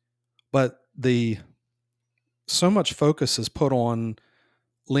 But so much focus is put on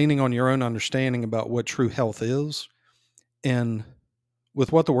leaning on your own understanding about what true health is. And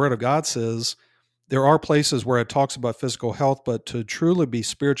with what the Word of God says, there are places where it talks about physical health, but to truly be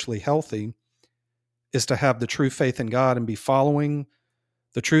spiritually healthy is to have the true faith in God and be following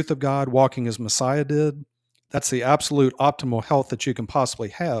the truth of God, walking as Messiah did. That's the absolute optimal health that you can possibly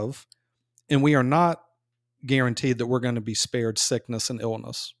have. And we are not guaranteed that we're going to be spared sickness and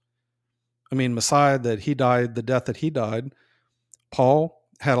illness. I mean, Messiah, that he died the death that he died, Paul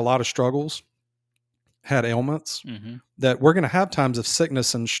had a lot of struggles, had ailments, that we're going to have times of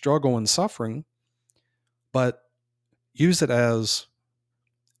sickness and struggle and suffering, but use it as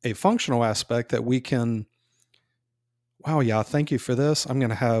a functional aspect that we can, wow, yeah, thank you for this. I'm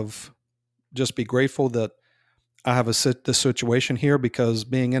going to just be grateful that I have this situation here, because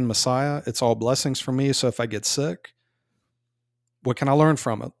being in Messiah, it's all blessings for me. So if I get sick, what can I learn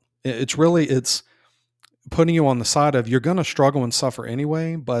from it? It's putting you on the side of, you're going to struggle and suffer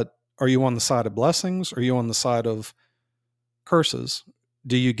anyway, but are you on the side of blessings? Or are you on the side of curses?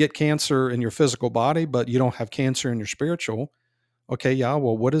 Do you get cancer in your physical body, but you don't have cancer in your spiritual? Okay, yeah,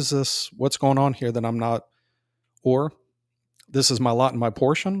 well, what is this? What's going on here that I'm not, or this is my lot and my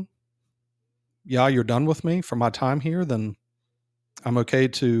portion? Yeah, you're done with me for my time here, then I'm okay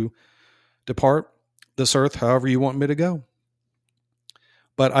to depart this earth however you want me to go.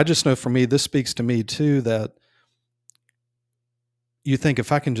 But I just know for me, this speaks to me too, that you think,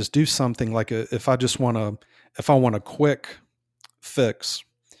 if I can just do something like if I want a quick fix,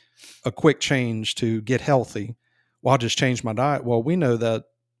 a quick change to get healthy, well, I'll just change my diet. Well, we know that,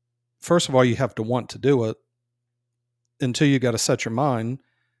 first of all, you have to want to do it. Until you got to set your mind,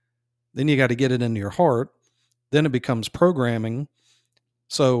 then you got to get it into your heart. Then it becomes programming.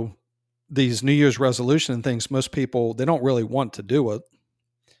 So these New Year's resolution and things, most people, they don't really want to do it.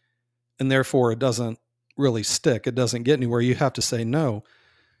 And therefore it doesn't really stick. It doesn't get anywhere. You have to say, no,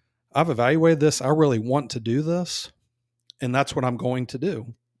 I've evaluated this. I really want to do this. And that's what I'm going to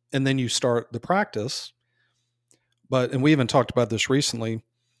do. And then you start the practice. And we even talked about this recently,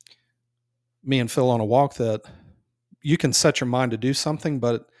 me and Phil on a walk, that you can set your mind to do something,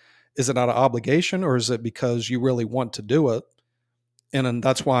 but is it out of obligation, or is it because you really want to do it? And then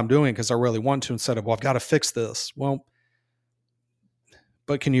that's why I'm doing it, because I really want to, instead of, well, I've got to fix this. Well,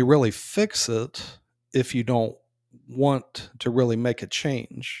 but can you really fix it if you don't want to really make a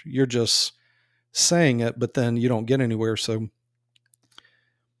change? You're just saying it, but then you don't get anywhere. So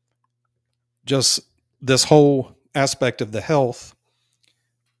just this whole aspect of the health,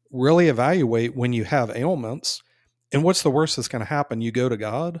 really evaluate when you have ailments. And what's the worst that's going to happen? You go to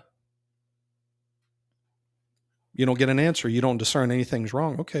God, you don't get an answer, you don't discern anything's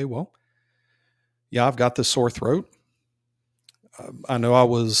wrong. Okay, well, yeah, I've got this sore throat. I know I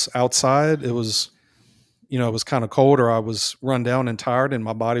was outside. It was kind of cold, or I was run down and tired, and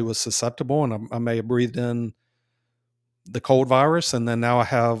my body was susceptible, and I may have breathed in the cold virus. And then now I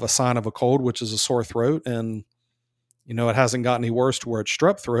have a sign of a cold, which is a sore throat. And, it hasn't gotten any worse to where it's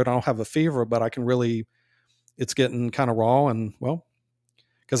strep throat. I don't have a fever, but it's getting kind of raw. And, well,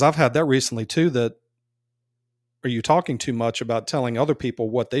 because I've had that recently too, that, are you talking too much about telling other people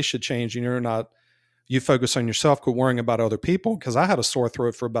what they should change, and you focus on yourself, quit worrying about other people? Because I had a sore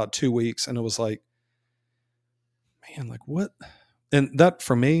throat for about 2 weeks, and it was like, man, like what? And that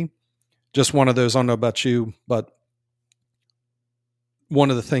for me, just one of those. I don't know about you, but one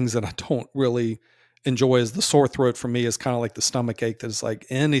of the things that I don't really enjoy is the sore throat. For me is kind of like the stomach ache that is like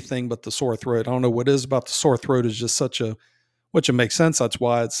anything but the sore throat. I don't know what it is about the sore throat is just such a, which it makes sense. That's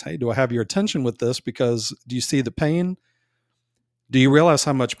why it's, hey, do I have your attention with this? Because do you see the pain? Do you realize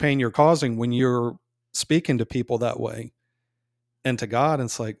how much pain you're causing when you're speaking to people that way and to God? And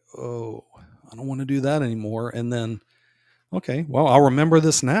it's like, oh, I don't want to do that anymore. And then, okay, well, I'll remember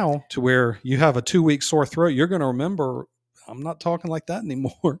this now, to where you have a 2 week sore throat. You're going to remember, I'm not talking like that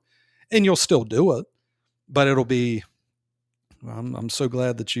anymore. And you'll still do it, but it'll be, I'm so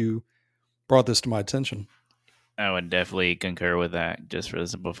glad that you brought this to my attention. I would definitely concur with that, just for the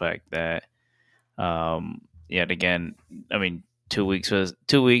simple fact that, yet again, I mean, 2 weeks was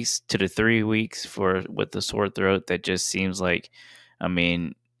 2 weeks to the 3 weeks for with the sore throat. That just seems like, I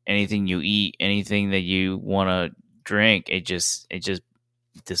mean, anything you eat, anything that you want to drink, it just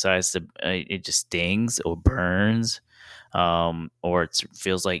decides to, it just stings or burns, or it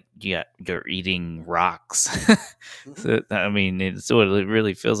feels like you're eating rocks. So I mean, it's what it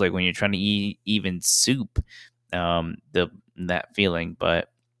really feels like when you're trying to eat even soup. The that feeling, but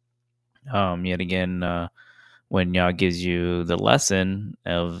yet again, when y'all gives you the lesson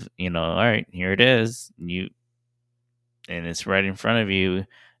of, all right, here it is, and it's right in front of you.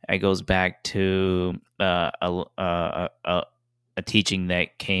 It goes back to a teaching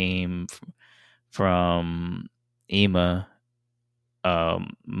that came from Ema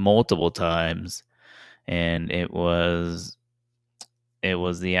multiple times, and it was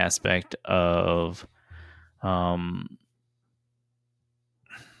the aspect of um,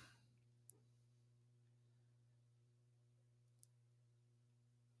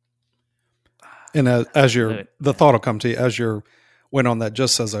 And as uh, the thought will come to you as you're went on that,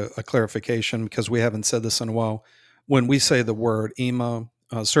 just as a clarification, because we haven't said this in a while. When we say the word Ema,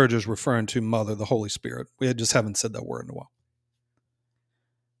 Serge is referring to Mother, the Holy Spirit. We just haven't said that word in a while.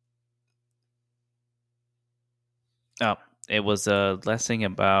 oh, it was a lesson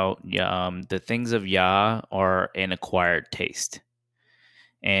about the things of Yah are an acquired taste,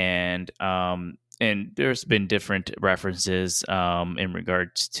 and there's been different references in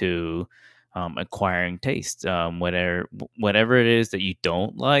regards to acquiring taste, whatever it is that you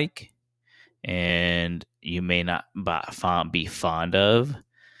don't like and you may not be fond of,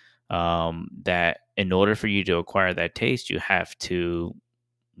 that in order for you to acquire that taste, you have to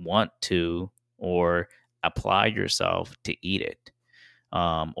want to, or apply yourself to eat it,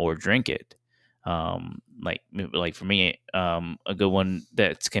 or drink it. Like for me, a good one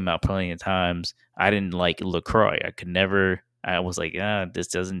that's came out plenty of times. I didn't like LaCroix. I could never. I was like, this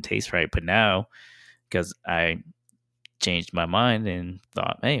doesn't taste right. But now, because I changed my mind and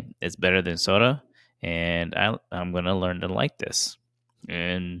thought, hey, it's better than soda, and I'm gonna learn to like this.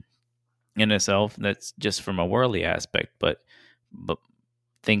 And in itself, that's just from a worldly aspect, but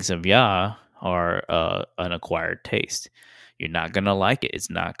things of Yah are an acquired taste. You're not gonna like it.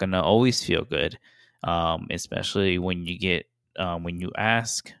 It's not gonna always feel good, especially when you get when you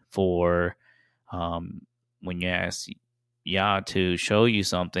ask for um, when you ask Yah to show you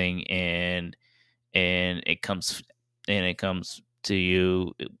something, and it comes to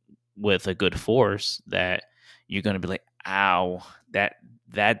you with a good force, that you're gonna be like, ow, that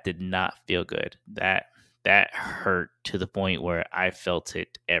did not feel good. That hurt to the point where I felt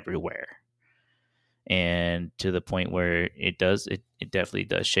it everywhere, and to the point where it definitely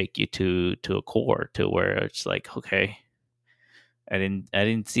does shake you to a core, to where it's like, okay, I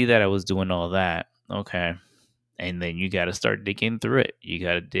didn't see that I was doing all that. Okay. And then you got to start digging through it. You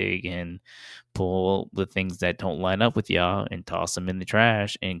got to dig and pull the things that don't line up with Yah and toss them in the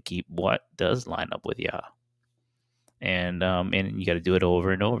trash, and keep what does line up with Yah. And you got to do it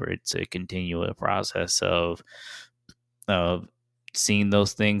over and over. It's a continual process of seeing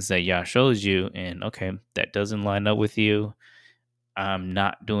those things that Yah shows you, and okay, that doesn't line up with you. I'm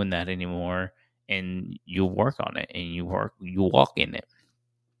not doing that anymore. And you work on it, and you walk in it.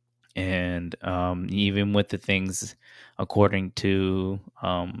 And even with the things, according to,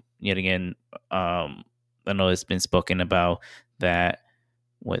 yet again, I know it's been spoken about that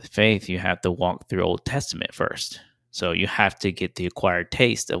with faith, you have to walk through Old Testament first. So you have to get the acquired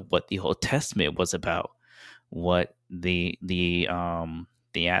taste of what the Old Testament was about, what the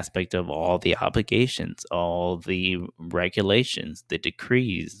aspect of all the obligations, all the regulations, the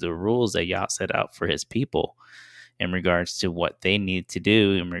decrees, the rules that Yah set out for His people, in regards to what they need to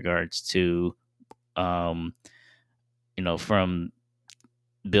do, in regards to, um, from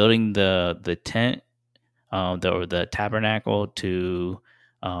building the tent, the tabernacle, to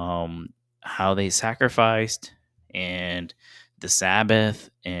how they sacrificed, and the Sabbath,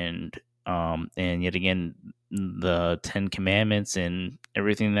 and And yet again, the 10 Commandments and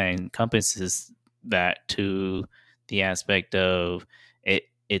everything that encompasses that to the aspect of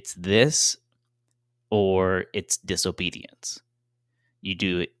it's this or it's disobedience. You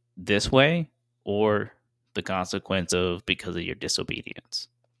do it this way or the consequence of because of your disobedience.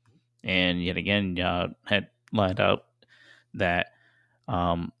 And yet again, had lined out that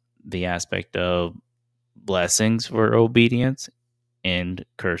the aspect of blessings for obedience and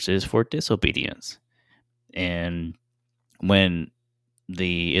curses for disobedience. And when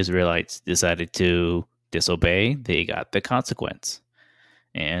the Israelites decided to disobey, they got the consequence.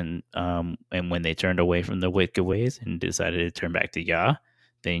 And when they turned away from the wicked ways and decided to turn back to Yah,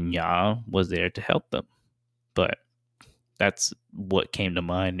 then Yah was there to help them. But that's what came to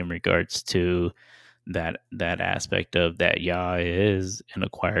mind in regards to that aspect of that Yah is an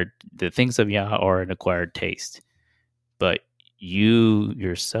acquired. The things of Yah are an acquired taste, but you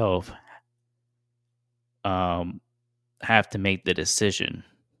yourself have to make the decision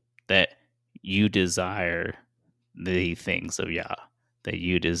that you desire the things of Yah, that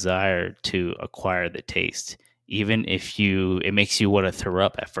you desire to acquire the taste, even if it makes you want to throw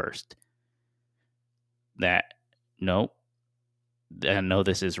up at first. That no, I know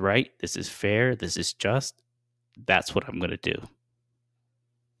this is right, this is fair, this is just. That's what I'm going to do.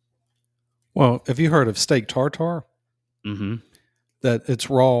 Well, have you heard of steak tartare? Mm-hmm. That it's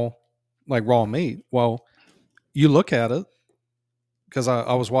raw, like raw meat. Well, you look at it, because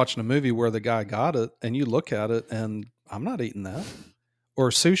I was watching a movie where the guy got it, and you look at it, and I'm not eating that. Or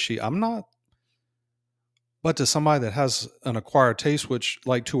sushi, I'm not. But to somebody that has an acquired taste, which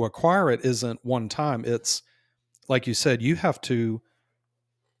like to acquire it isn't one time, it's like you said, you have to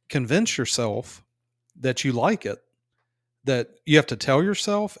convince yourself that you like it, that you have to tell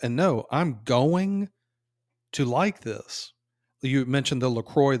yourself, and no, I'm going to like this. You mentioned the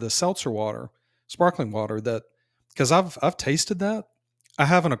LaCroix, the seltzer water, sparkling water, that because I've tasted that. I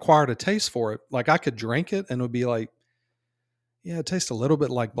haven't acquired a taste for it. Like I could drink it and it would be like, yeah, it tastes a little bit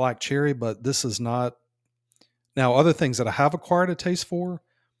like black cherry, but this is not. Now, other things that I have acquired a taste for,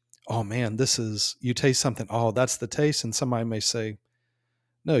 oh man, this is, you taste something, oh, that's the taste. And somebody may say,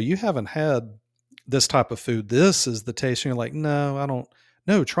 no, you haven't had this type of food. This is the taste. And you're like, no, I don't,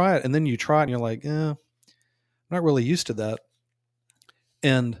 no, try it. And then you try it and you're like, I'm not really used to that.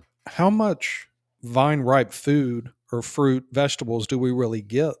 And how much vine ripe food or fruit, vegetables do we really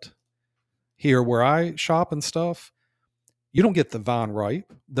get here where I shop and stuff? You don't get the vine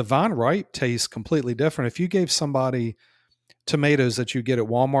ripe. The vine ripe tastes completely different. If you gave somebody tomatoes that you get at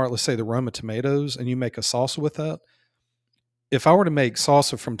Walmart, let's say the Roma tomatoes, and you make a salsa with that, if I were to make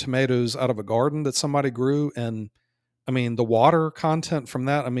salsa from tomatoes out of a garden that somebody grew, and I mean, the water content from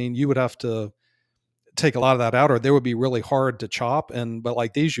that, I mean, you would have to take a lot of that out or they would be really hard to chop. But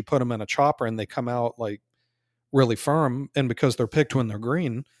like these, you put them in a chopper and they come out like really firm, and because they're picked when they're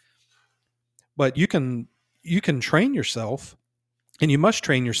green. But you can train yourself, and you must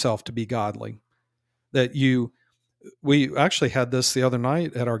train yourself to be godly. That we actually had this the other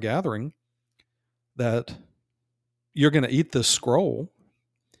night at our gathering, that you're going to eat this scroll,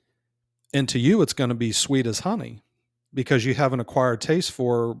 and to you it's going to be sweet as honey because you have an acquired taste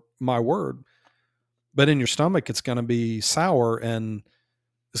for my word. But in your stomach it's going to be sour, and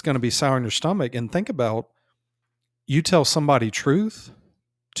it's going to be sour in your stomach. And think about, you tell somebody truth,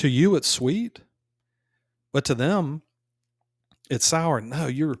 to you it's sweet, but to them it's sour. No,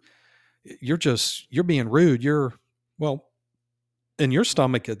 you're being rude. Well, in your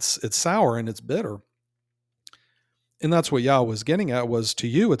stomach it's sour and it's bitter. And that's what Yah was getting at, was to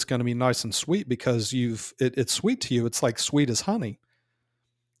you it's going to be nice and sweet because it's sweet to you. It's like sweet as honey.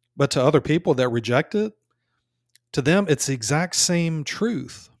 But to other people that reject it, to them it's the exact same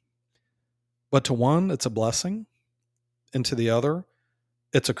truth. But to one it's a blessing, and to the other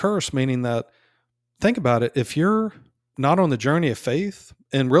it's a curse, meaning that, think about it, if you're not on the journey of faith,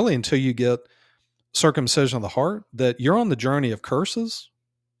 and really until you get circumcision of the heart, that you're on the journey of curses.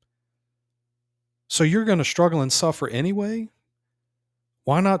 So you're going to struggle and suffer anyway.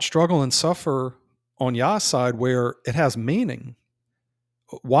 Why not struggle and suffer on Yah's side where it has meaning?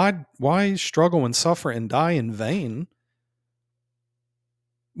 Why struggle and suffer and die in vain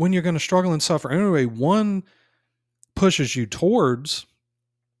when you're going to struggle and suffer anyway? One pushes you towards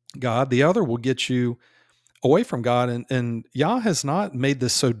God, the other will get you away from God. And Yah has not made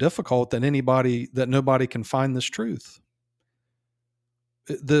this so difficult that nobody can find this truth.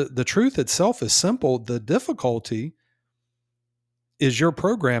 The truth itself is simple. The difficulty is your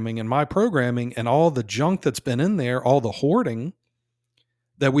programming and my programming and all the junk that's been in there, all the hoarding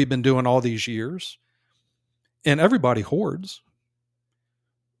that we've been doing all these years. And everybody hoards.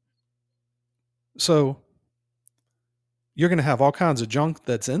 So you're going to have all kinds of junk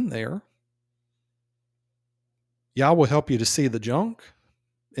that's in there. Yah will help you to see the junk.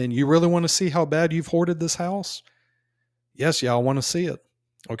 And you really want to see how bad you've hoarded this house? Yes, Yah, I want to see it.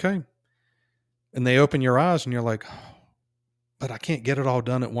 Okay. And they open your eyes and you're like, oh, but I can't get it all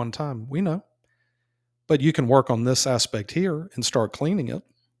done at one time. We know. But you can work on this aspect here and start cleaning it.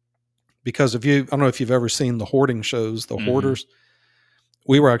 Because I don't know if you've ever seen the hoarding shows, the hoarders.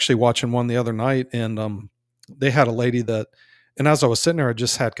 We were actually watching one the other night, and they had a lady that, and as I was sitting there, I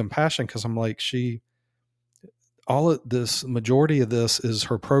just had compassion because I'm like, majority of this is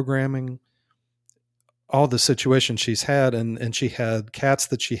her programming, all the situations she's had, and she had cats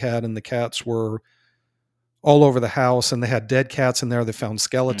that she had, and the cats were all over the house, and they had dead cats in there. They found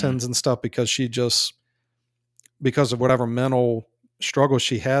skeletons and stuff because because of whatever mental struggle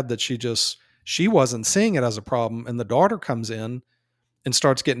she had, that she wasn't seeing it as a problem. And the daughter comes in and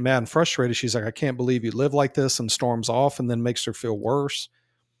starts getting mad and frustrated. She's like, I can't believe you live like this, and storms off, and then makes her feel worse.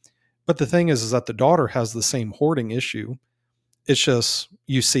 But the thing is that the daughter has the same hoarding issue. It's just,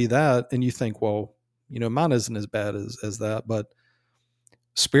 you see that and you think, well, mine isn't as bad as that. But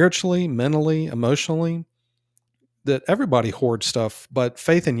spiritually, mentally, emotionally, that everybody hoards stuff. But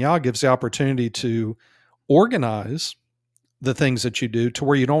faith in Yah gives the opportunity to organize the things that you do to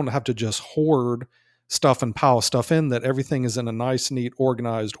where you don't have to just hoard stuff and pile stuff in, that everything is in a nice, neat,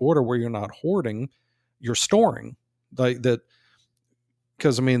 organized order where you're not hoarding, you're storing. Like that,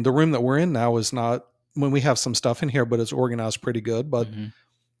 because the room that we're in now is not, when we have some stuff in here, but it's organized pretty good. But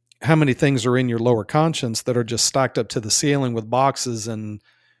how many things are in your lower conscience that are just stacked up to the ceiling with boxes and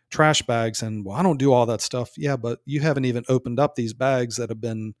trash bags? And well, I don't do all that stuff. Yeah, but you haven't even opened up these bags that have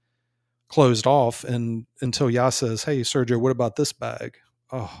been closed off, and until Yah says, hey, Sergio, what about this bag?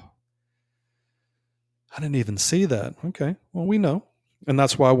 Oh, I didn't even see that. Okay, well, we know. And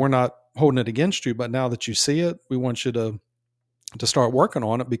that's why we're not holding it against you. But now that you see it, we want you to start working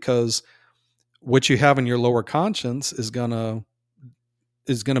on it, because what you have in your lower conscience is gonna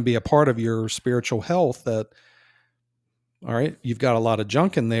be a part of your spiritual health. That, all right, you've got a lot of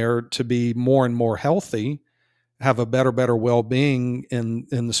junk in there. To be more and more healthy, have a better well-being in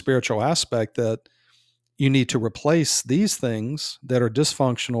the spiritual aspect, that you need to replace these things that are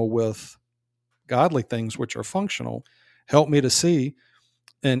dysfunctional with godly things which are functional. Help me to see.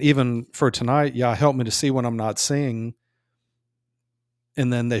 And even for tonight, Yah, help me to see when I'm not seeing.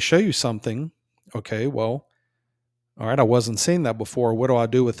 And then they show you something. Okay, well, all right, I wasn't seeing that before. What do I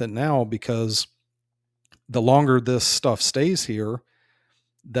do with it now? Because the longer this stuff stays here,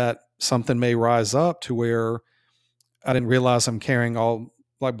 that something may rise up to where I didn't realize I'm carrying all,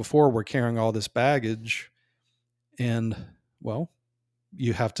 like before, we're carrying all this baggage. And well,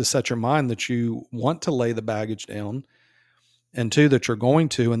 you have to set your mind that you want to lay the baggage down, and two, that you're going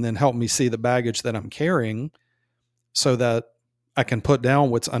to, and then help me see the baggage that I'm carrying so that I can put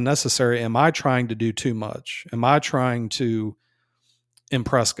down what's unnecessary. Am I trying to do too much? Am I trying to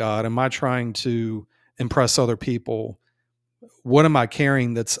impress God? Am I trying to impress other people? What am I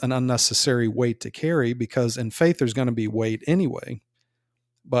carrying that's an unnecessary weight to carry? Because in faith, there's going to be weight anyway.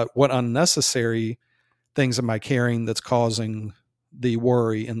 But what unnecessary things am I carrying that's causing the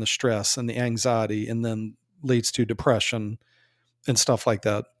worry and the stress and the anxiety, and then leads to depression and stuff like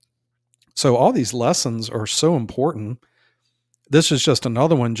that? So all these lessons are so important. This is just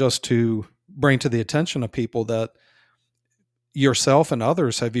another one just to bring to the attention of people that yourself and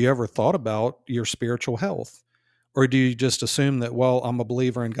others, have you ever thought about your spiritual health? Or do you just assume that, well, I'm a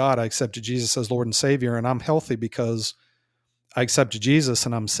believer in God, I accepted Jesus as Lord and Savior, and I'm healthy because I accepted Jesus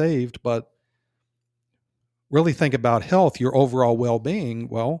and I'm saved? But really think about health, your overall well-being.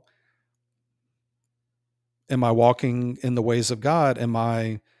 Well, am I walking in the ways of God? Am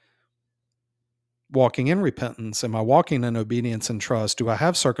I walking in repentance? Am I walking in obedience and trust? Do I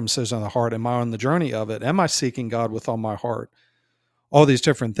have circumcision of the heart? Am I on the journey of it? Am I seeking God with all my heart? All these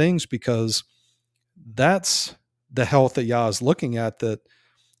different things, because that's the health that Yah is looking at, that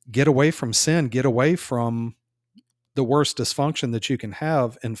get away from sin, get away from the worst dysfunction that you can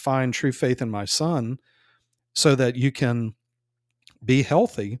have, and find true faith in my Son, so that you can be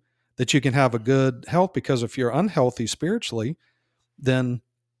healthy, that you can have a good health. Because if you're unhealthy spiritually, then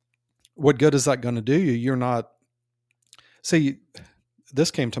what good is that going to do you? You're not. See,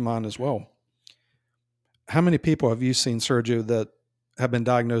 this came to mind as well. How many people have you seen, Sergio, that have been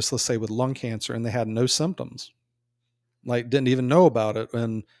diagnosed, let's say, with lung cancer, and they had no symptoms, like didn't even know about it?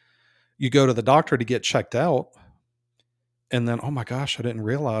 And you go to the doctor to get checked out, and then, oh my gosh, I didn't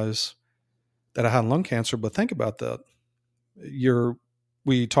realize that I had lung cancer. But think about that.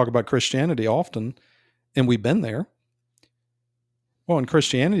 We talk about Christianity often, and we've been there. Well, in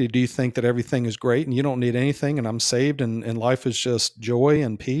Christianity, do you think that everything is great and you don't need anything and I'm saved and life is just joy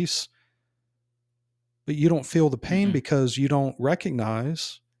and peace? But you don't feel the pain Mm-mm. because you don't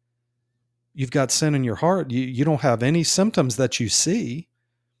recognize you've got sin in your heart. You don't have any symptoms that you see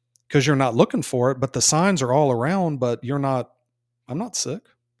because you're not looking for it, but the signs are all around, but I'm not sick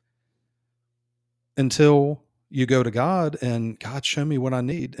until you go to God and God, show me what I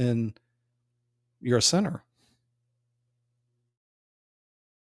need. And you're a sinner.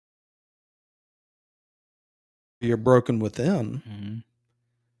 You're broken within. Mm-hmm.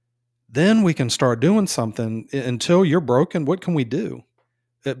 Then we can start doing something. Until you're broken, what can we do?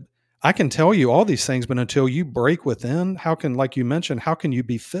 It, I can tell you all these things, but until you break within, how can, like you mentioned, how can you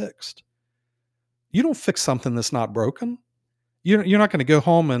be fixed? You don't fix something that's not broken. You're not going to go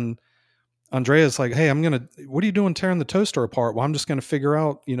home and Andrea's like, hey, what are you doing tearing the toaster apart? Well, I'm just going to figure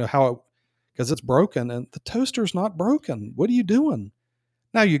out, because it's broken and the toaster's not broken. What are you doing?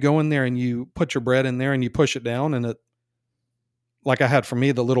 Now you go in there and you put your bread in there and you push it down and like I had for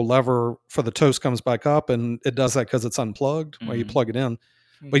me, the little lever for the toast comes back up and it does that because it's unplugged. Well, you plug it in,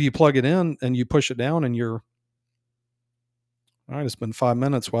 but you plug it in and you push it down and all right, it's been 5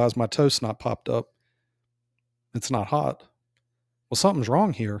 minutes. Why is my toast not popped up? It's not hot. Well, something's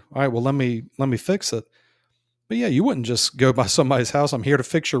wrong here. All right, well, let me fix it. But yeah, you wouldn't just go by somebody's house. I'm here to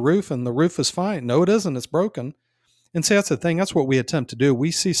fix your roof and the roof is fine. No, it isn't. It's broken. And see, that's the thing. That's what we attempt to do. We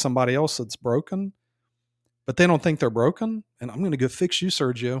see somebody else that's broken, but they don't think they're broken. And I'm going to go fix you,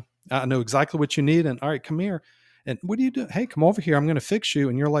 Sergio. I know exactly what you need. And all right, come here. And what do you do? Hey, come over here. I'm going to fix you.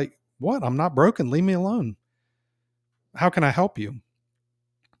 And you're like, what? I'm not broken. Leave me alone. How can I help you?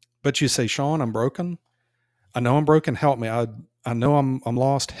 But you say, Sean, I'm broken. I know I'm broken. Help me. I know I'm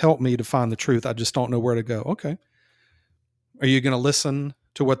lost. Help me to find the truth. I just don't know where to go. Okay. Are you going to listen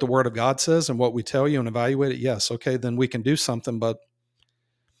to what the word of God says and what we tell you and evaluate it? Yes. Okay. Then we can do something. But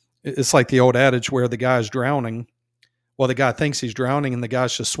it's like the old adage where the guy's drowning. Well, the guy thinks he's drowning and the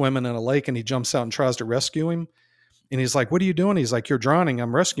guy's just swimming in a lake and he jumps out and tries to rescue him. And he's like, what are you doing? He's like, you're drowning.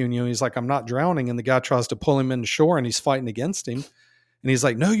 I'm rescuing you. And he's like, I'm not drowning. And the guy tries to pull him into shore and he's fighting against him. And he's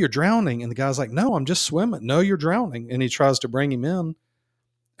like, no, you're drowning. And the guy's like, no, I'm just swimming. No, you're drowning. And he tries to bring him in.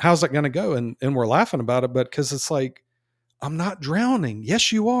 How's that going to go? And we're laughing about it, but because it's like, I'm not drowning.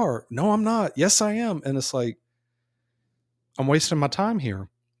 Yes, you are. No, I'm not. Yes, I am. And it's like, I'm wasting my time here.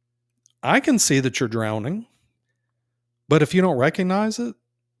 I can see that you're drowning, but if you don't recognize it,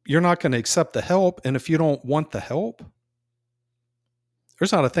 you're not going to accept the help. And if you don't want the help,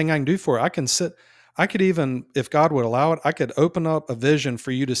 there's not a thing I can do for it. I could even, if God would allow it, I could open up a vision for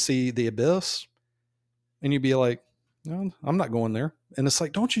you to see the abyss and you'd be like, no, I'm not going there. And it's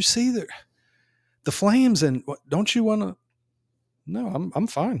like, don't you see the flames and don't you want to? No, I'm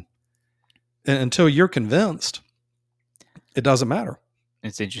fine. And until you're convinced, it doesn't matter.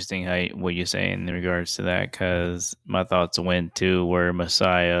 It's interesting what you say in regards to that, because my thoughts went to where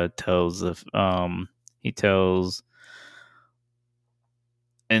Messiah tells and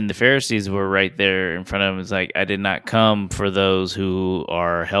the Pharisees were right there in front of him. It's like, I did not come for those who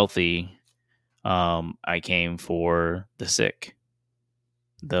are healthy. I came for the sick,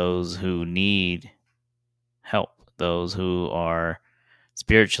 those who need help, those who are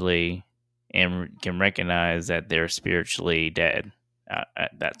spiritually and can recognize that they're spiritually dead.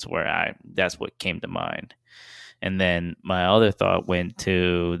 That's what came to mind. And then my other thought went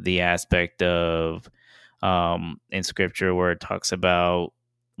to the aspect of in scripture where it talks about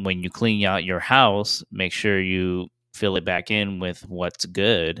when you clean out your house, make sure you fill it back in with what's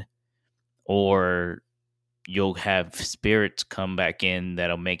good, or you'll have spirits come back in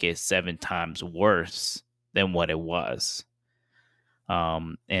that'll make it 7 times worse than what it was.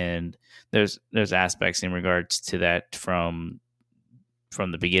 And there's aspects in regards to that from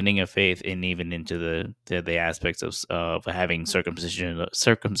the beginning of faith and even into the aspects of having circumcision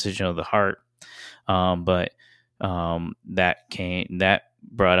of the heart. But that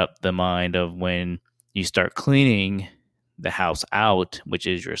brought up the mind of when you start cleaning the house out, which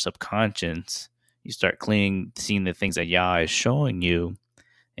is your subconscious. You start seeing the things that Yah is showing you,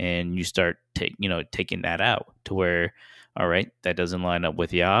 and you start taking that out to where, all right, that doesn't line up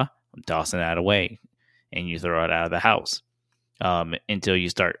with Yah. I'm tossing that away, and you throw it out of the house. Until you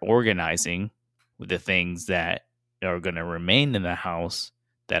start organizing with the things that are going to remain in the house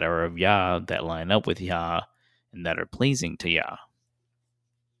that are of Yah, that line up with Yah, and that are pleasing to Yah.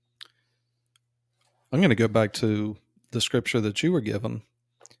 I'm going to go back to the scripture that you were given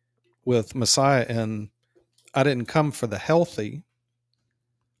with Messiah, and I didn't come for the healthy,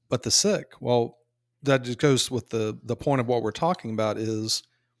 but the sick. Well, that just goes with the point of what we're talking about, is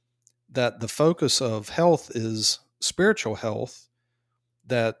that the focus of health is spiritual health,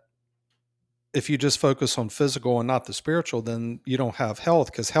 that if you just focus on physical and not the spiritual, then you don't have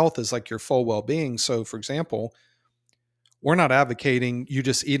health, because health is like your full well-being. So for example, we're not advocating you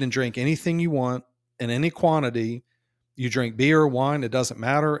just eat and drink anything you want in any quantity. You drink beer, wine, it doesn't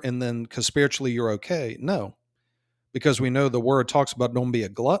matter. And then because spiritually you're okay. No, because we know the word talks about don't be a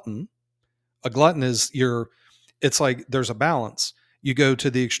glutton. A glutton is it's like there's a balance. You go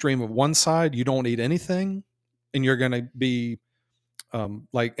to the extreme of one side, you don't eat anything, and you're going to be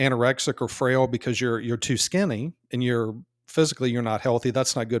like anorexic or frail because you're too skinny and you're not healthy.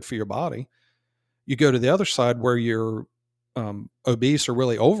 That's not good for your body. You go to the other side where you're obese or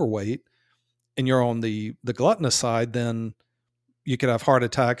really overweight, and you're on the gluttonous side, then you could have heart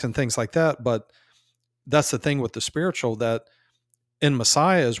attacks and things like that. But that's the thing with the spiritual, that in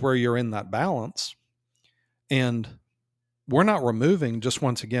Messiah is where you're in that balance. And we're not removing, just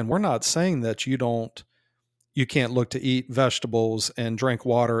once again, we're not saying that you can't look to eat vegetables and drink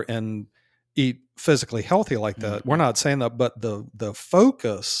water and eat physically healthy like that. Mm-hmm. We're not saying that, but the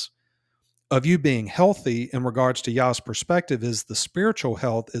focus of you being healthy in regards to Yah's perspective is the spiritual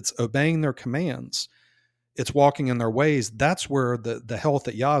health. It's obeying their commands. It's walking in their ways. That's where the health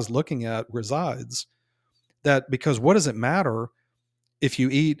that Yah is looking at resides. That, because what does it matter if you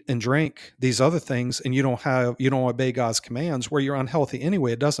eat and drink these other things and you don't obey God's commands, where you're unhealthy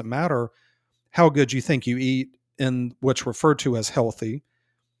anyway? It doesn't matter how good you think you eat in what's referred to as healthy,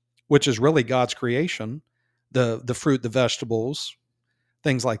 which is really God's creation, the fruit, the vegetables,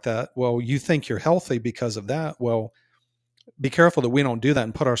 things like that. Well, you think you're healthy because of that. Well, be careful that we don't do that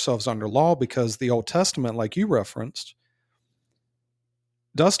and put ourselves under law, because the Old Testament, like you referenced,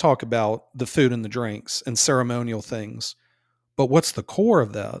 does talk about the food and the drinks and ceremonial things. But what's the core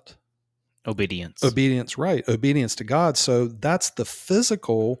of that? Obedience. Obedience, right. Obedience to God. So that's the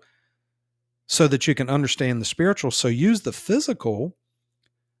physical, so that you can understand the spiritual. So use the physical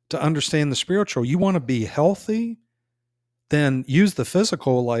to understand the spiritual. You want to be healthy, then use the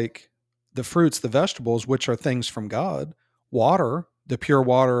physical, like the fruits, the vegetables, which are things from God, water, the pure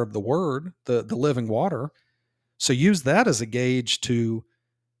water of the word, the living water. So use that as a gauge to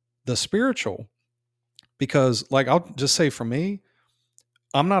the spiritual. Because, like, I'll just say for me,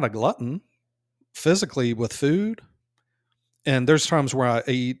 I'm not a glutton physically with food. And there's times where I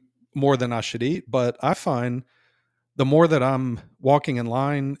eat more than I should eat, but I find the more that I'm walking in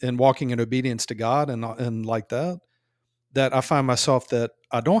line and walking in obedience to God and like that I find myself that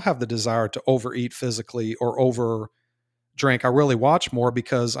I don't have the desire to overeat physically or over drink. I really watch more,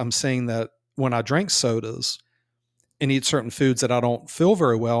 because I'm seeing that when I drink sodas and eat certain foods that I don't feel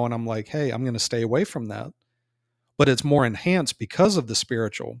very well, and I'm like, hey, I'm going to stay away from that. But it's more enhanced because of the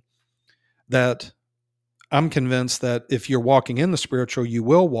spiritual, that I'm convinced that if you're walking in the spiritual, you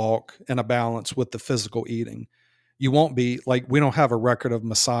will walk in a balance with the physical eating. You won't be like, we don't have a record of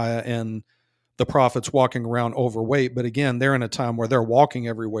Messiah and the prophets walking around overweight. But again, they're in a time where they're walking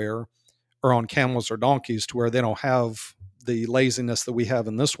everywhere, or on camels or donkeys, to where they don't have the laziness that we have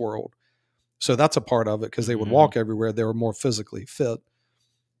in this world. So that's a part of it, because they would walk everywhere. They were more physically fit.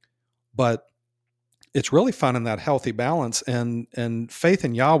 But it's really finding that healthy balance, and faith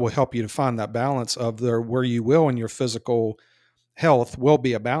in Yah will help you to find that balance of where you will in your physical health will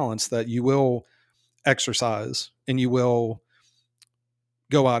be a balance, that you will exercise and you will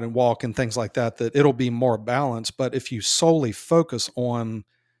go out and walk and things like that it'll be more balanced. But if you solely focus on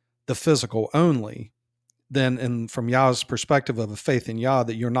the physical only, then from Yah's perspective of a faith in Yah,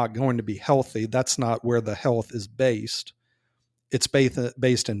 that you're not going to be healthy, that's not where the health is based. It's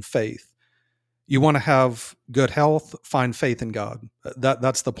based in faith. You want to have good health, find faith in God.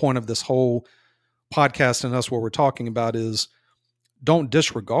 That's the point of this whole podcast, and that's what we're talking about, is don't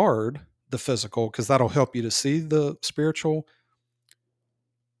disregard the physical, because that'll help you to see the spiritual.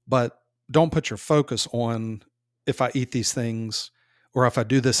 But don't put your focus on, if I eat these things or if I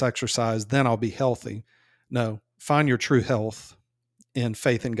do this exercise, then I'll be healthy. No, find your true health in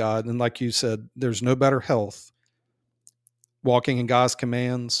faith in God. And like you said, there's no better health. Walking in God's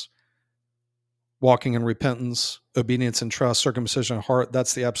commands, walking in repentance, obedience and trust, circumcision of heart,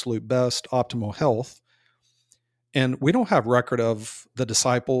 that's the absolute best, optimal health. And we don't have record of the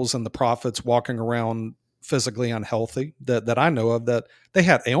disciples and the prophets walking around physically unhealthy that I know of, that they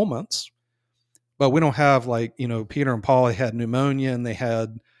had ailments, but we don't have, like, Peter and Paul had pneumonia and they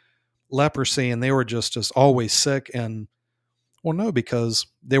had leprosy and they were just always sick. And well, no, because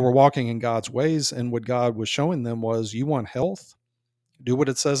they were walking in God's ways, and what God was showing them was, you want health? Do what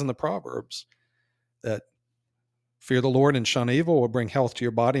it says in the Proverbs, that fear the Lord and shun evil will bring health to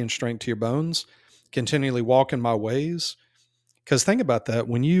your body and strength to your bones. Continually walk in my ways. Because think about that,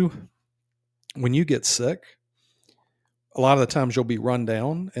 when you get sick, a lot of the times you'll be run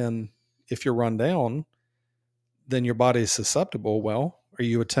down. And if you're run down, then your body is susceptible. Well, are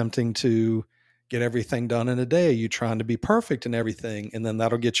you attempting to get everything done in a day? Are you trying to be perfect in everything? And then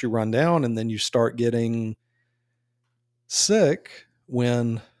that'll get you run down. And then you start getting sick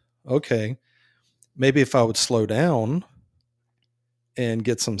when, okay, maybe if I would slow down and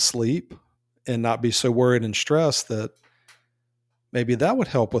get some sleep and not be so worried and stressed, that maybe that would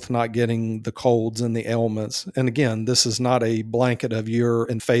help with not getting the colds and the ailments. And again, this is not a blanket of you're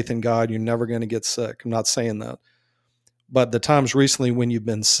in faith in God, you're never going to get sick. I'm not saying that. But the times recently when you've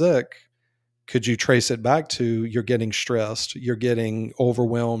been sick, could you trace it back to you're getting stressed, you're getting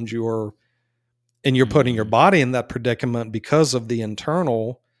overwhelmed, you're putting your body in that predicament because of the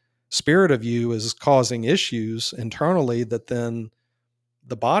internal spirit of you is causing issues internally that then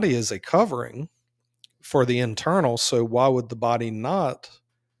the body is a covering for the internal. So why would the body not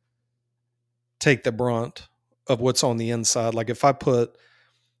take the brunt of what's on the inside? Like if I put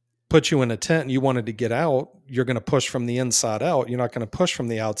you in a tent and you wanted to get out, you're going to push from the inside out. You're not going to push from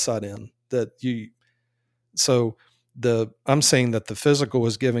the outside in. I'm saying that the physical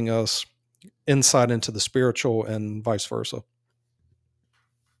is giving us insight into the spiritual and vice versa.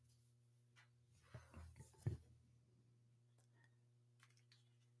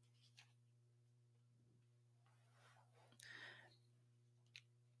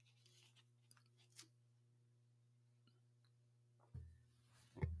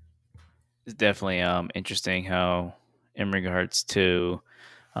 It's definitely interesting how, in regards to,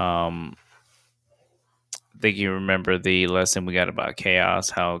 I think you remember the lesson we got about chaos,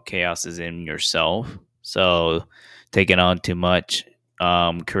 how chaos is in yourself. So taking on too much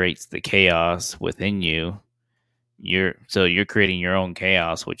creates the chaos within you. You're creating your own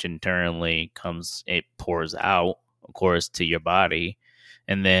chaos, which internally it pours out, of course, to your body.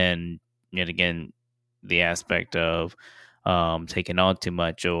 And then yet again, the aspect of taking on too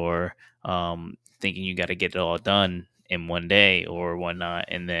much, or thinking you got to get it all done in one day or whatnot,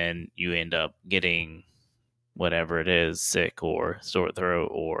 and then you end up getting whatever it is, sick or sore throat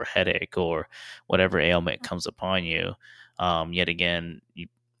or headache or whatever ailment comes upon you. Yet again,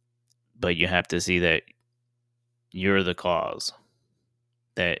 but you have to see that you're the cause.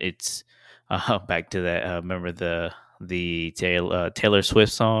 That it's back to that. Remember the Taylor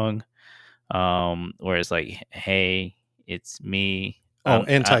Swift song, where it's like, "Hey, it's me."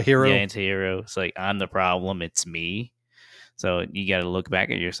 Anti-hero. Yeah, anti-hero. It's like, I'm the problem. It's me. So you got to look back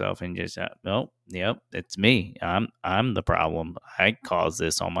at yourself and just, yep, it's me. I'm the problem. I caused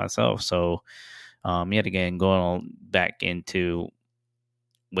this on myself. So, yet again, going on back into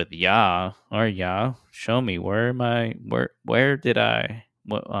with Yah, show me where did I,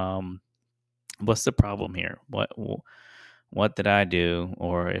 what's the problem here? What did I do?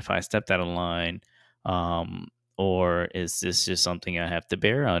 Or if I stepped out of line, or is this just something I have to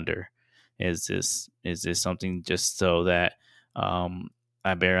bear under? Is this something just so that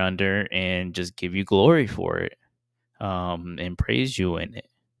I bear under and just give you glory for it, and praise you in it?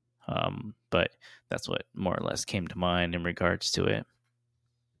 But that's what more or less came to mind in regards to it.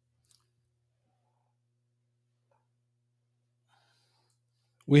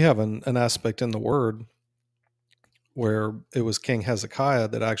 We have an aspect in the word where it was King Hezekiah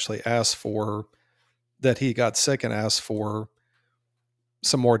that actually asked for, that he got sick and asked for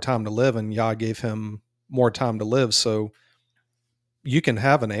some more time to live, and Yah gave him more time to live. So you can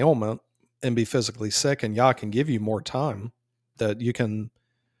have an ailment and be physically sick, and Yah can give you more time, that you can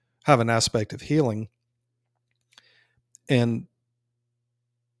have an aspect of healing. And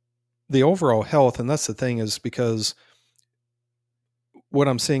the overall health, and that's the thing, is because what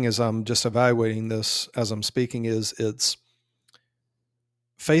I'm seeing as I'm just evaluating this as I'm speaking is, it's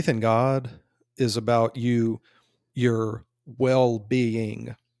faith in God is about your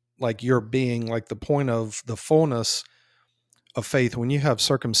well-being, like your being, like the point of the fullness of faith. When you have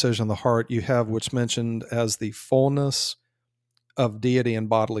circumcision of the heart, you have what's mentioned as the fullness of deity in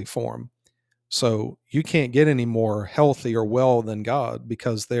bodily form. So you can't get any more healthy or well than God,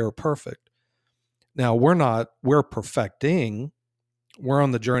 because they are perfect. Now we're perfecting. We're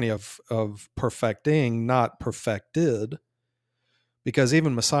on the journey of perfecting, not perfected, because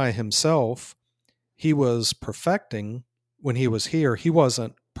even Messiah himself, he was perfecting when he was here. He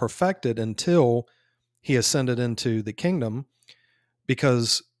wasn't perfected until he ascended into the kingdom,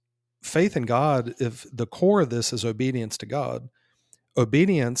 because faith in God, if the core of this is obedience to God,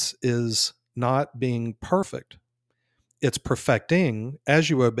 obedience is not being perfect. It's perfecting. As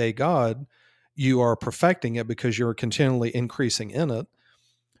you obey God, you are perfecting it because you're continually increasing in it.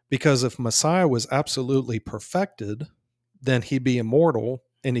 Because if Messiah was absolutely perfected, then he'd be immortal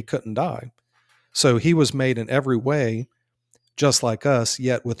and he couldn't die. So he was made in every way just like us,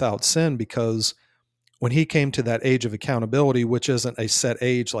 yet without sin, because when he came to that age of accountability, which isn't a set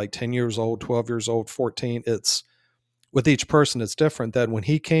age like 10 years old, 12 years old, 14, it's with each person, it's different. That when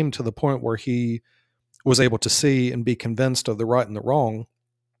he came to the point where he was able to see and be convinced of the right and the wrong,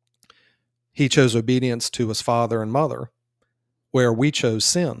 he chose obedience to his father and mother, where we chose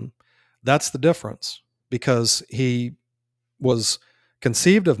sin. That's the difference, because he was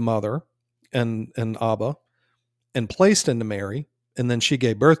conceived of mother and Abba and placed into Mary, and then she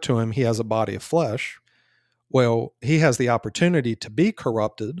gave birth to him. He has a body of flesh. Well, he has the opportunity to be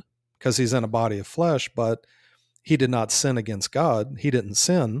corrupted because he's in a body of flesh, but he did not sin against God. He didn't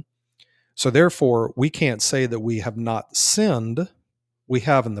sin. So therefore, we can't say that we have not sinned. We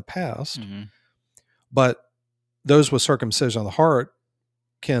have in the past. Mm-hmm. But those with circumcision of the heart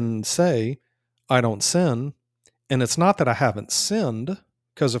can say, I don't sin. And it's not that I haven't sinned,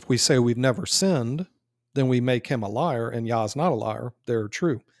 because if we say we've never sinned, then we make him a liar, and Yah's not a liar. They're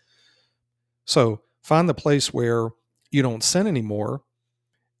true. So find the place where you don't sin anymore,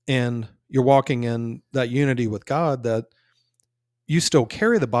 and you're walking in that unity with God, that you still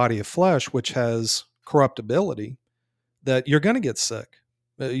carry the body of flesh, which has corruptibility, that you're going to get sick.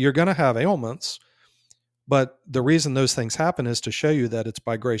 You're going to have ailments. But the reason those things happen is to show you that it's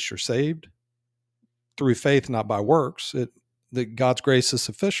by grace you're saved, through faith, not by works. That God's grace is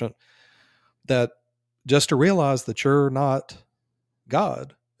sufficient. That just to realize that you're not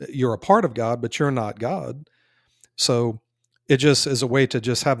God. You're a part of God, but you're not God. So it just is a way to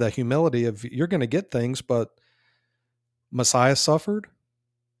just have that humility of, you're going to get things, but Messiah suffered,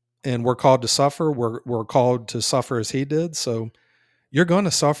 and we're called to suffer. We're called to suffer as he did. So you're going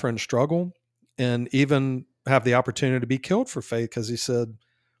to suffer and struggle, and even have the opportunity to be killed for faith, because he said,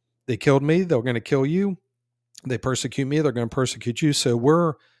 they killed me, they're going to kill you. They persecute me, they're going to persecute you.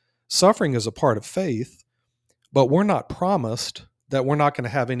 So suffering is a part of faith, but we're not promised that we're not going to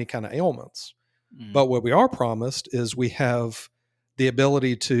have any kind of ailments. Mm. But what we are promised is we have the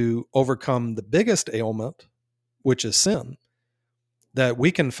ability to overcome the biggest ailment, which is sin. That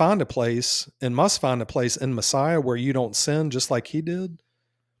we can find a place, and must find a place in Messiah, where you don't sin just like he did.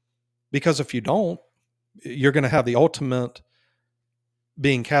 Because if you don't, you're going to have the ultimate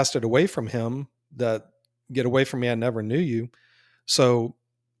being casted away from him, that get away from me, I never knew you. So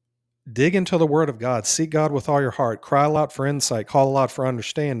dig into the word of God, seek God with all your heart, cry aloud for insight, call aloud for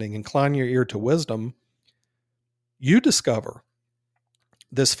understanding, incline your ear to wisdom. You discover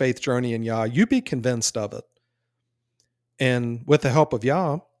this faith journey in Yah. You be convinced of it. And with the help of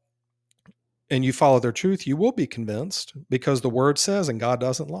Yah, and you follow their truth, you will be convinced, because the word says, and God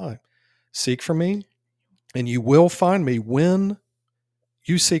doesn't lie, seek for me, and you will find me when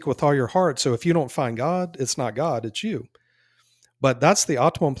you seek with all your heart. So if you don't find God, it's not God, it's you. But that's the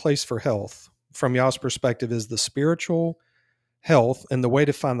optimum place for health. From Yah's perspective, is the spiritual health. And the way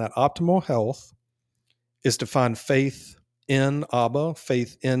to find that optimal health is to find faith in Abba,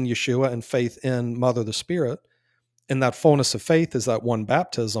 faith in Yeshua, and faith in Mother the Spirit. And that fullness of faith is that one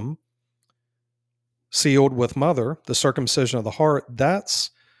baptism, sealed with Mother, the circumcision of the heart.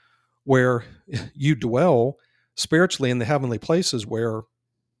 That's where you dwell spiritually in the heavenly places, where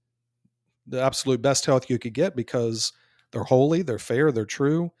the absolute best health you could get, because they're holy, they're fair, they're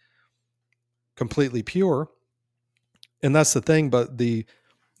true, completely pure. And that's the thing. But the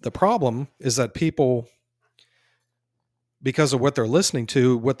problem is that people, because of what they're listening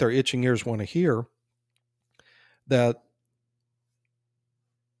to, what their itching ears want to hear, that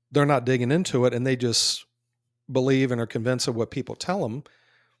they're not digging into it, and they just believe and are convinced of what people tell them.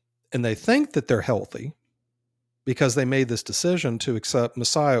 And they think that they're healthy because they made this decision to accept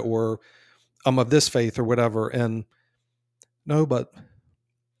Messiah, or I'm of this faith or whatever. And no, but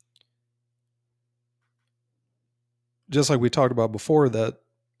just like we talked about before, that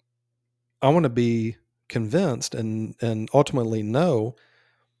I want to be convinced and ultimately know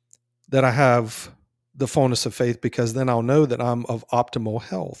that I have the fullness of faith, because then I'll know that I'm of optimal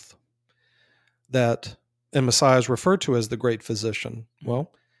health. That, and Messiah is referred to as the great physician.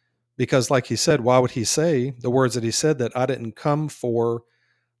 Well, because like he said, why would he say the words that he said, that I didn't come for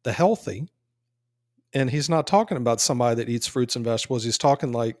the healthy? And he's not talking about somebody that eats fruits and vegetables. He's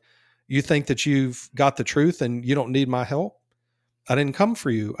talking like, you think that you've got the truth and you don't need my help? I didn't come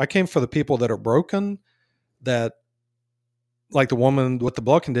for you. I came for the people that are broken, that, like the woman with the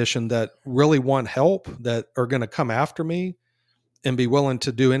blood condition, that really want help, that are going to come after me and be willing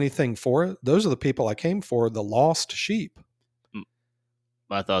to do anything for it. Those are the people I came for, the lost sheep.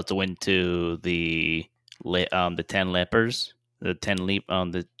 My thoughts went to the 10 lepers, the 10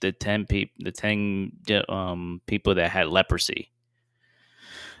 people that had leprosy,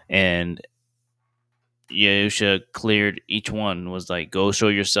 and Yahusha cleared each one, was like, go show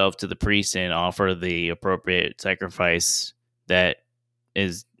yourself to the priest and offer the appropriate sacrifice that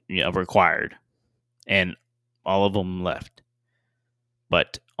is required. And all of them left.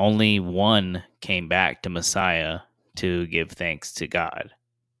 But only one came back to Messiah to give thanks to God.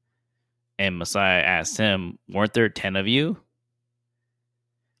 And Messiah asked him, weren't there 10 of you?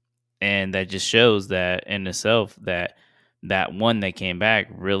 And that just shows that in itself that one that came back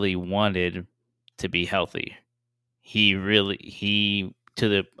really wanted to be healthy. I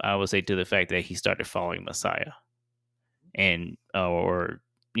would say to the fact that he started following Messiah and,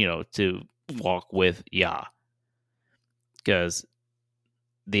 to walk with Yah. Because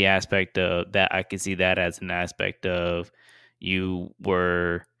the aspect of that, I could see that as an aspect of you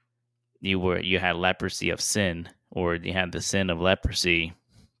had leprosy of sin, or you had the sin of leprosy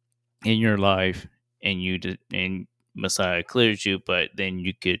in your life, and Messiah clears you, but then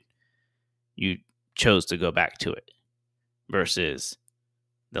you chose to go back to it, versus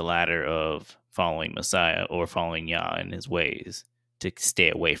the latter of following Messiah or following Yah in his ways to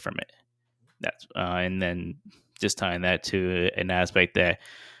stay away from it. That's and then just tying that to an aspect that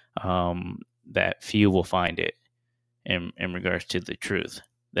that few will find it in regards to the truth,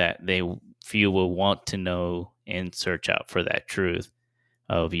 that few will want to know and search out for that truth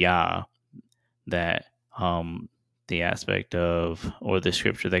of Yah, that the aspect of, or the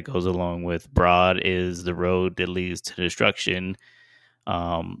scripture that goes along with, broad is the road that leads to destruction,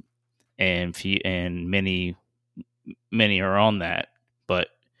 and many are on that, but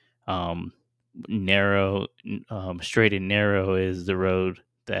straight and narrow is the road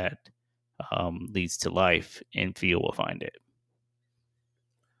that leads to life, and few will find it.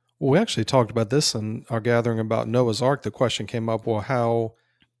 Well, we actually talked about this in our gathering about Noah's Ark. The question came up, well, how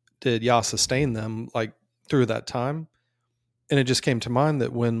did Yah sustain them like through that time? And it just came to mind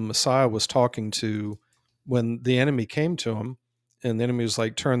that when Messiah was when the enemy came to him, and the enemy was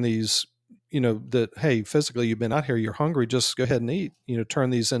like, turn these, hey, physically you've been out here, you're hungry, just go ahead and eat,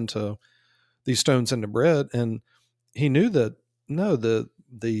 turn these stones into bread. And he knew that, no, the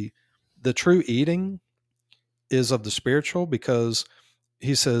true eating is of the spiritual, because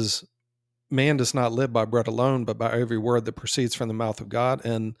he says, man does not live by bread alone, but by every word that proceeds from the mouth of God.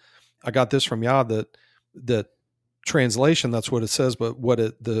 And I got this from Yah, that translation, that's what it says, but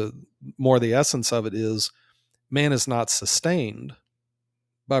the essence of it is, man is not sustained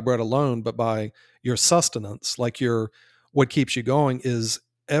by bread alone, but by your sustenance. Like what keeps you going is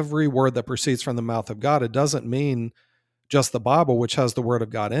every word that proceeds from the mouth of God. It doesn't mean just the Bible, which has the word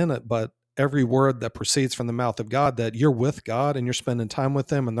of God in it, but every word that proceeds from the mouth of God, that you're with God and you're spending time with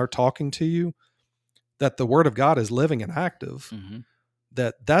them and they're talking to you, that the word of God is living and active. Mm-hmm.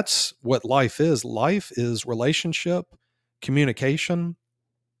 That's what life is. Life is relationship, communication,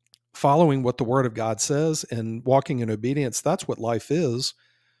 following what the word of God says and walking in obedience. That's what life is.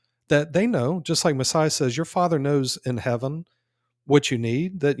 That they know, just like Messiah says, your Father knows in heaven what you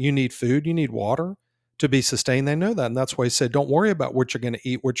need, that you need food, you need water to be sustained. They know that. And that's why he said, don't worry about what you're going to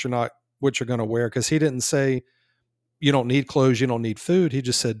eat, what you're going to wear. Because he didn't say you don't need clothes, you don't need food. He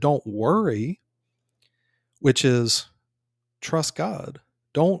just said, don't worry, which is trust God.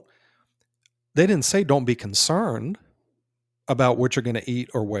 They didn't say don't be concerned about what you're going to eat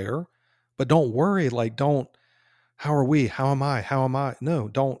or wear, but don't worry. Like, how are we? How am I? No,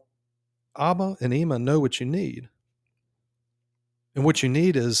 don't. Abba and Ima know what you need. And what you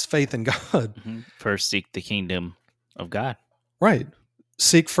need is faith in God. Mm-hmm. First, seek the kingdom of God. Right.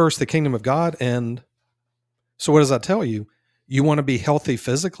 Seek first the kingdom of God. And so what does that tell you? You want to be healthy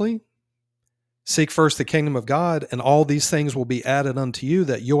physically? Seek first the kingdom of God, and all these things will be added unto you,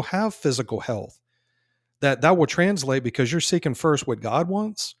 that you'll have physical health. That will translate because you're seeking first what God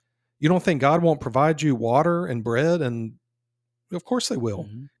wants. You don't think God won't provide you water and bread? And of course they will,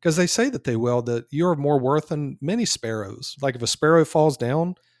 because they say that they will, that you're of more worth than many sparrows. Like if a sparrow falls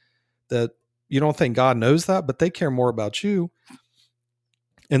down, that you don't think God knows that, but they care more about you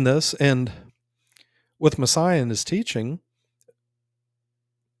in this. And with Messiah and his teaching,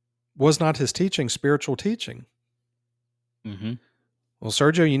 was not his teaching spiritual teaching? Mm-hmm. Well,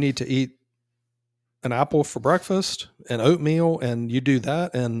 Sergio, you need to eat an apple for breakfast and oatmeal, and you do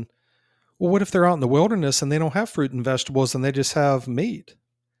that. And well, what if they're out in the wilderness and they don't have fruit and vegetables and they just have meat?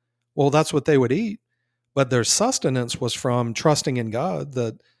 Well, that's what they would eat. But their sustenance was from trusting in God.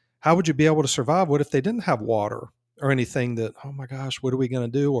 That how would you be able to survive? What if they didn't have water or anything? That, oh my gosh, what are we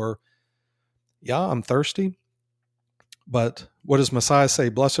going to do? Or, yeah, I'm thirsty. But what does Messiah say?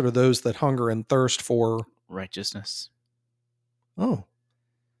 Blessed are those that hunger and thirst for righteousness. Oh.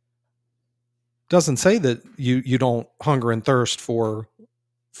 Doesn't say that you don't hunger and thirst for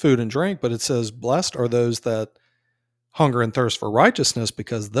food and drink, but it says, blessed are those that hunger and thirst for righteousness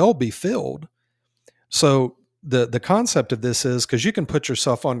because they'll be filled. So the concept of this is, because you can put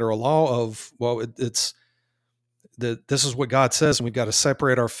yourself under a law of, well, it's that this is what God says, and we've got to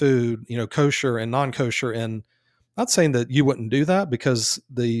separate our food, kosher and non-kosher. And not saying that you wouldn't do that, because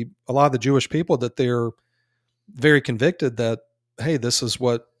a lot of the Jewish people, that they're very convicted that, hey, this is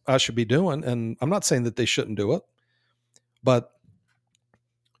what I should be doing. And I'm not saying that they shouldn't do it, but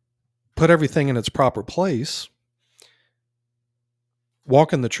put everything in its proper place,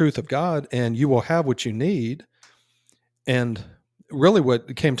 walk in the truth of God, and you will have what you need. And really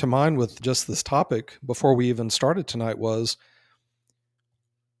what came to mind with just this topic before we even started tonight was,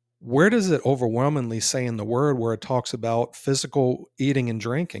 where does it overwhelmingly say in the word where it talks about physical eating and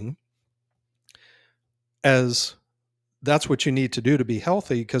drinking as that's what you need to do to be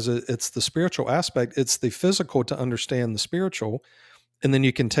healthy? Because it's the spiritual aspect. It's the physical to understand the spiritual, and then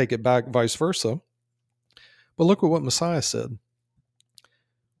you can take it back vice versa. But look at what Messiah said.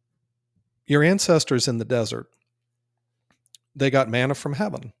 Your ancestors in the desert, they got manna from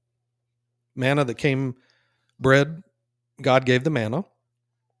heaven. Manna that came, bread, God gave the manna,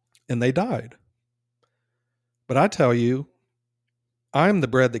 and they died. But I tell you, I'm the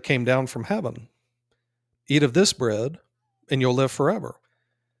bread that came down from heaven. Eat of this bread, and you'll live forever.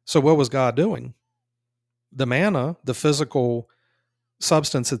 So what was God doing? The manna, the physical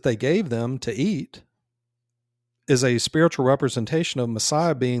substance that they gave them to eat, is a spiritual representation of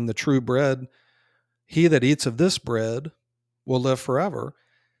Messiah being the true bread. He that eats of this bread will live forever.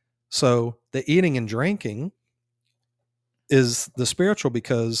 So the eating and drinking is the spiritual,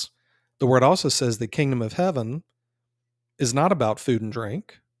 because the word also says the kingdom of heaven is not about food and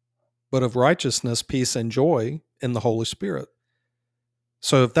drink, but of righteousness, peace, and joy in the Holy Spirit.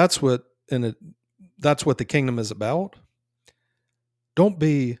 So if that's what the kingdom is about, don't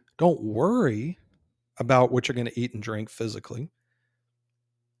worry about what you're going to eat and drink physically.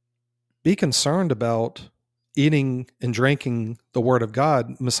 Be concerned about eating and drinking the word of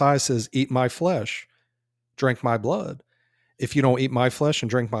God. Messiah says, eat my flesh, drink my blood. If you don't eat my flesh and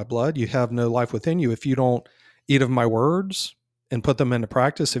drink my blood, you have no life within you. If you don't eat of my words and put them into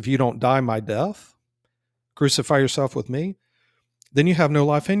practice, if you don't die my death, crucify yourself with me, then you have no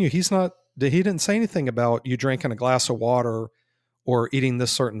life in you. He didn't say anything about you drinking a glass of water or eating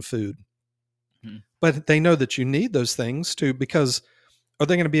this certain food. But they know that you need those things too, because are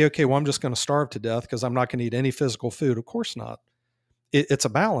they going to be, okay, well, I'm just going to starve to death because I'm not going to eat any physical food? Of course not. It's a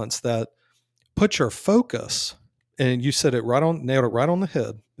balance that put your focus, and you nailed it right on the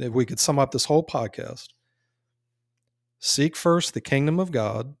head. If we could sum up this whole podcast, seek first the kingdom of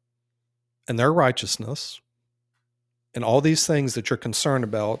God and their righteousness, and all these things that you're concerned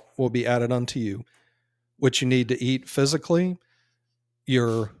about will be added unto you. What you need to eat physically,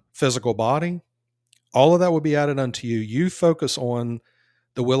 your physical body, all of that will be added unto you. You focus on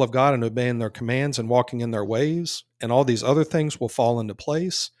the will of God and obeying their commands and walking in their ways, and all these other things will fall into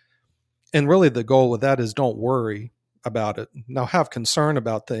place. And really the goal with that is, don't worry about it. Now, have concern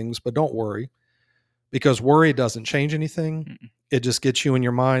about things, but don't worry, because worry doesn't change anything. It just gets you in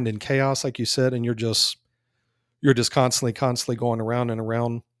your mind in chaos, like you said, and you're just constantly going around and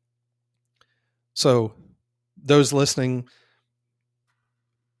around. So those listening,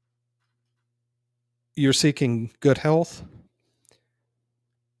 you're seeking good health.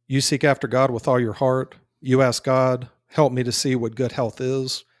 You seek after God with all your heart. You ask God, help me to see what good health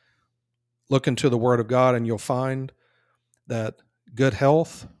is. Look into the word of God, and you'll find that good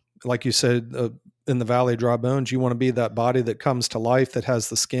health, like you said, in the valley of dry bones, you want to be that body that comes to life, that has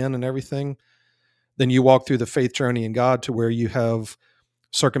the skin and everything. Then you walk through the faith journey in God to where you have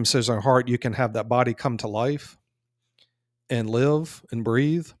circumcision of heart. You can have that body come to life and live and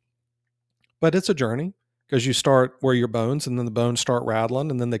breathe. But it's a journey, because you start where your bones, and then the bones start rattling,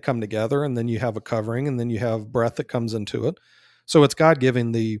 and then they come together, and then you have a covering, and then you have breath that comes into it. So it's God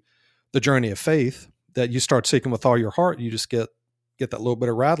giving the journey of faith that you start seeking with all your heart. You just get that little bit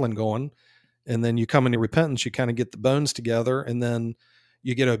of rattling going, and then you come into repentance. You kind of get the bones together, and then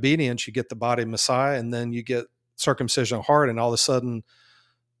you get obedience. You get the body of Messiah, and then you get circumcision of heart, and all of a sudden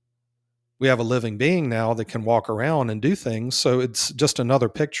we have a living being now that can walk around and do things. So it's just another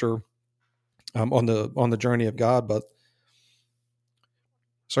picture on the journey of God. But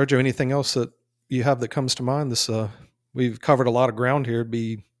Sergio, anything else that you have that comes to mind? We've covered a lot of ground here. It'd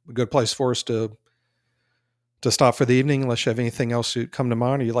be a good place for us to stop for the evening, unless you have anything else that come to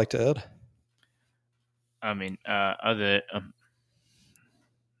mind or you'd like to add. I mean, I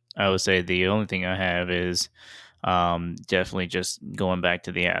would say the only thing I have is definitely just going back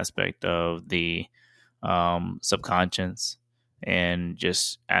to the aspect of the subconscious and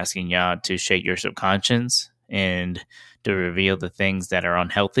just asking Yah to shake your subconscious and to reveal the things that are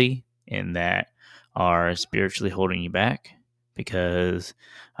unhealthy and that are spiritually holding you back. Because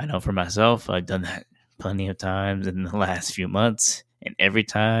I know for myself, I've done that plenty of times in the last few months. And every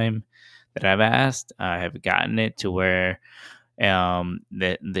time that I've asked, I have gotten it to where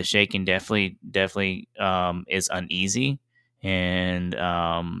the shaking definitely is uneasy. And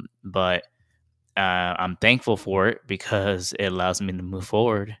but I'm thankful for it because it allows me to move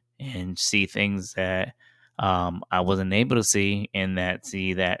forward and see things that I wasn't able to see, and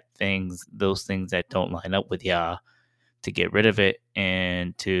those things that don't line up with Yah, to get rid of it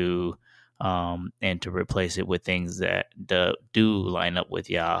and to replace it with things that do line up with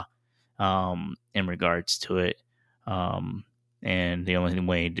Yah in regards to it. And the only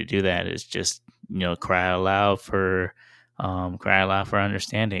way to do that is just cry aloud for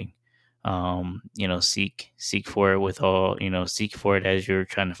understanding. Seek for it with all, seek for it as you're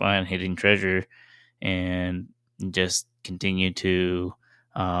trying to find hidden treasure, and just continue to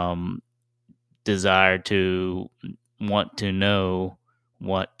desire to want to know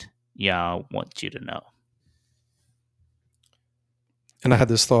what Yah wants you to know. And I had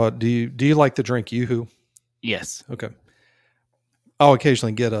this thought: do you like to drink Yoo-hoo? Yes. Okay. I'll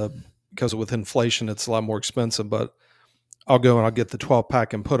occasionally get because with inflation, it's a lot more expensive, but I'll go and I'll get the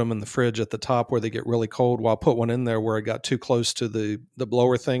 12-pack and put them in the fridge at the top where they get really cold. Well, I'll put one in there where I got too close to the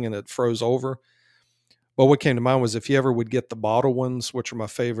blower thing and it froze over. But what came to mind was if you ever would get the bottle ones, which are my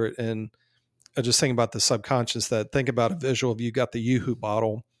favorite, and I just think about the subconscious, that think about a visual of you got the Yoo-hoo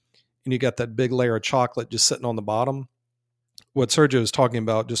bottle and you got that big layer of chocolate just sitting on the bottom. What Sergio is talking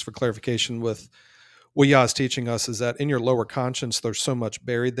about, just for clarification, with what Yah is teaching us, is that in your lower conscience, there's so much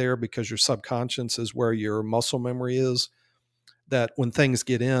buried there because your subconscious is where your muscle memory is, that when things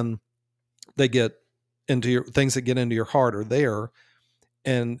get in, they get into your things that get into your heart are there.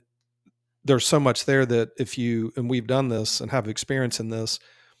 And there's so much there that if you, and we've done this and have experience in this,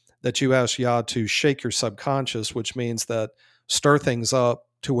 that you ask Yah to shake your subconscious, which means that stir things up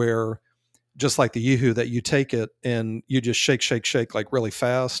to where, just like the Yoo-hoo, that you take it and you just shake like really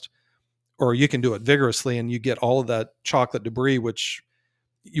fast, or you can do it vigorously and you get all of that chocolate debris, which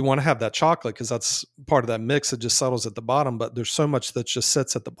you want to have that chocolate because that's part of that mix that just settles at the bottom. But there's so much that just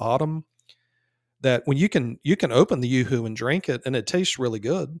sits at the bottom that when you can open the Yoo-hoo and drink it and it tastes really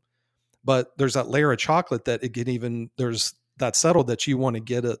good, but there's that layer of chocolate that it can even, there's that settled that you want to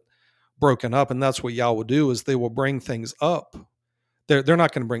get it broken up. And that's what Yah will do, is they will bring things up. They're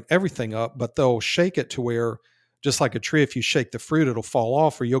not going to bring everything up, but they'll shake it to where, just like a tree, if you shake the fruit, it'll fall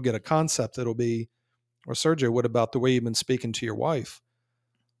off, or you'll get a concept that'll be, or Sergio, what about the way you've been speaking to your wife?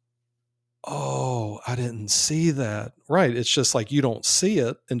 Oh, I didn't see that. Right. It's just like you don't see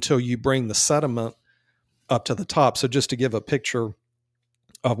it until you bring the sediment up to the top. So just to give a picture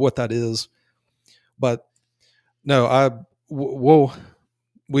of what that is. But no,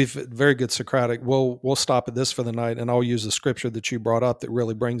 we've very good Socratic. We'll stop at this for the night, and I'll use the scripture that you brought up that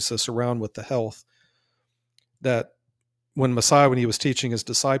really brings us around with the health. That when Messiah, when he was teaching his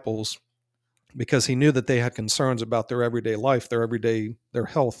disciples, because he knew that they had concerns about their everyday life, their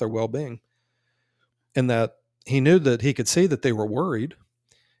health, their well-being, and that he knew that he could see that they were worried.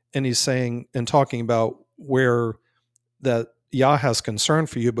 And he's saying and talking about where that Yah has concern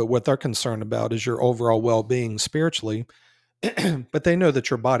for you, but what they're concerned about is your overall well-being spiritually. But they know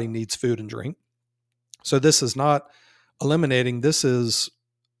that your body needs food and drink. So this is not eliminating, this is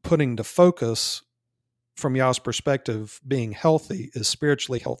putting the focus from Yah's perspective. Being healthy is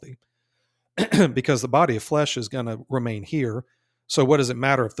spiritually healthy because the body of flesh is going to remain here. So what does it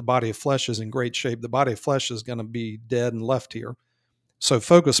matter if the body of flesh is in great shape? The body of flesh is going to be dead and left here. So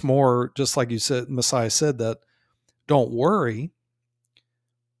focus more, just like you said, Messiah said, that don't worry.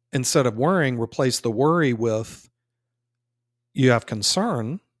 Instead of worrying, replace the worry with, you have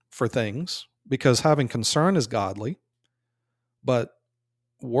concern for things, because having concern is godly, but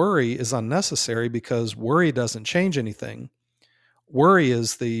worry is unnecessary because worry doesn't change anything. Worry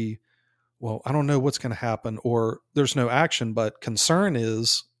is well, I don't know what's going to happen, or there's no action, but concern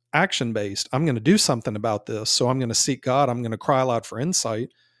is action-based. I'm going to do something about this, so I'm going to seek God. I'm going to cry aloud for insight.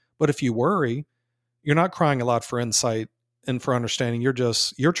 But if you worry, you're not crying aloud for insight and for understanding.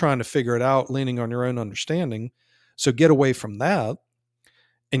 You're trying to figure it out, leaning on your own understanding. So get away from that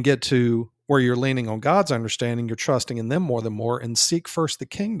and get to where you're leaning on God's understanding. You're trusting in them more than more, and seek first the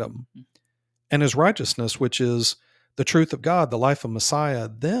kingdom and his righteousness, which is the truth of God, the life of Messiah.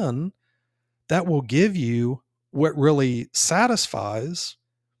 Then that will give you what really satisfies,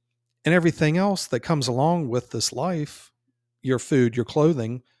 and everything else that comes along with this life, your food, your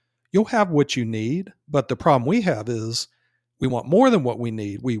clothing, you'll have what you need. But the problem we have is We want more than what we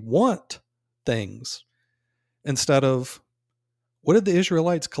need. We want things instead of, what did the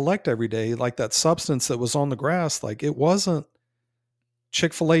Israelites collect every day? Like that substance that was on the grass. Like, it wasn't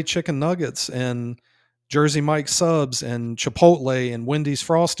Chick-fil-A chicken nuggets and Jersey Mike subs and Chipotle and Wendy's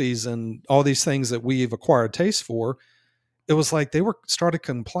Frosties and all these things that we've acquired taste for. It was like they started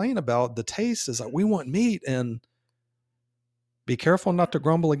complaining about the taste. Is like, we want meat, and be careful not to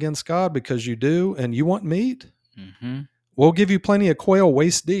grumble against God, because you do, and you want meat. Mm-hmm. We'll give you plenty of quail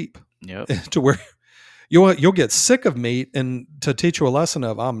waist deep. Yep. To where you'll get sick of meat, and to teach you a lesson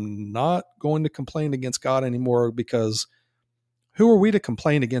of, I'm not going to complain against God anymore, because who are we to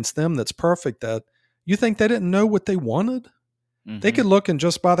complain against them that's perfect, that you think they didn't know what they wanted? Mm-hmm. They could look and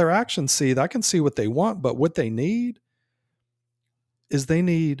just by their actions see, I can see what they want, but what they need is they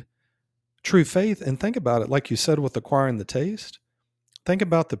need true faith. And think about it, like you said, with acquiring the taste. Think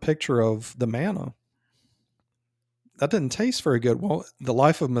about the picture of the manna. That didn't taste very good. Well, the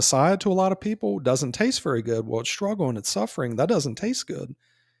life of Messiah to a lot of people doesn't taste very good. Well, it's struggle and it's suffering. That doesn't taste good.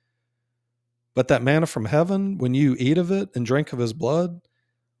 But that manna from heaven, when you eat of it and drink of his blood,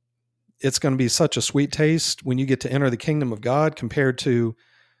 it's going to be such a sweet taste when you get to enter the kingdom of God, compared to,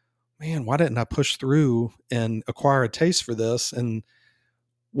 man, why didn't I push through and acquire a taste for this? And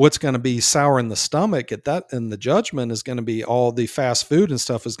what's going to be sour in the stomach at that, and the judgment is going to be all the fast food and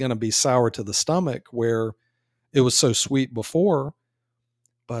stuff is going to be sour to the stomach, where it was so sweet before.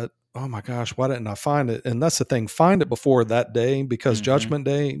 But oh my gosh, why didn't I find it? And that's the thing, find it before that day, because Mm-hmm. judgment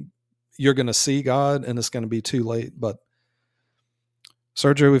day, you're going to see God and it's going to be too late. But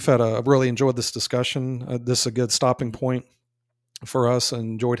Sergio, we've really enjoyed this discussion. This is a good stopping point for us. I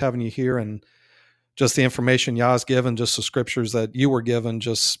enjoyed having you here, and just the information Yah's given, just the scriptures that you were given,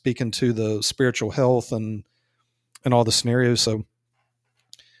 just speaking to the spiritual health and all the scenarios. So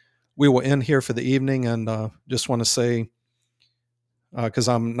we will end here for the evening, and just want to say, because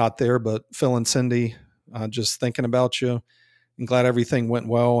I'm not there, but Phil and Cindy, just thinking about you, and glad everything went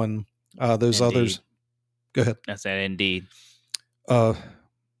well. And those Indeed. others, go ahead. That's that indeed.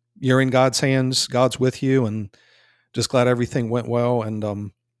 You're in God's hands. God's with you, and just glad everything went well.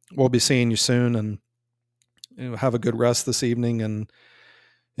 And we'll be seeing you soon, and have a good rest this evening and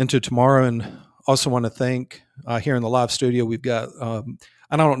into tomorrow. And also want to thank, here in the live studio, we've got, and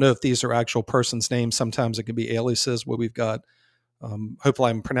I don't know if these are actual persons' names. Sometimes it could be aliases. Where we've got,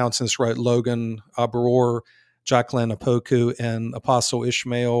 hopefully I'm pronouncing this right, Logan Baror, Jacqueline Apoku, and Apostle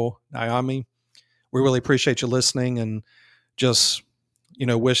Ishmael Naomi. We really appreciate you listening, and just,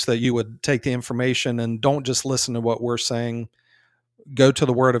 wish that you would take the information and don't just listen to what we're saying. Go to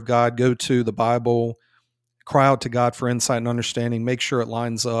the Word of God, go to the Bible, cry out to God for insight and understanding, make sure it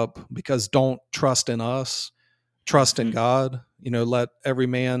lines up, because don't trust in us, trust in God.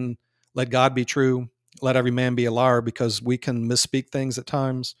 Let God be true, let every man be a liar, because we can misspeak things at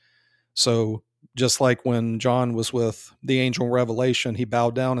times. So just like when John was with the angel in Revelation, he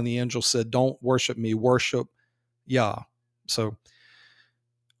bowed down and the angel said, don't worship me, worship Yah. So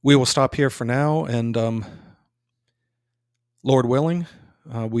we will stop here for now, and Lord willing,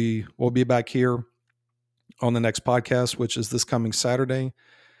 we will be back here on the next podcast, which is this coming Saturday,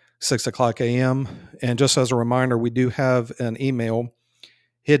 6:00 a.m. And just as a reminder, we do have an email,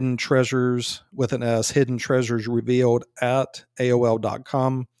 Hidden Treasures with an S, Hidden Treasures Revealed at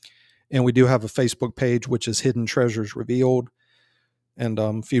AOL.com. And we do have a Facebook page, which is Hidden Treasures Revealed. And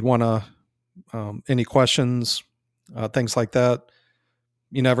if you'd want to, any questions, things like that,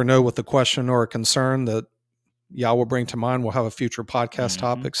 you never know, with a question or a concern that Yah will bring to mind, we'll have a future podcast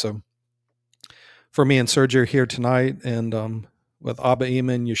topic. So for me and Sergio here tonight, and with Abba,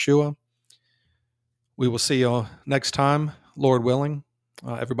 Ima, and Yeshua, we will see you next time, Lord willing.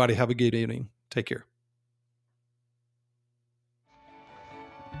 Everybody have a good evening. Take care.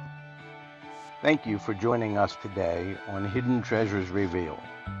 Thank you for joining us today on Hidden Treasures Revealed.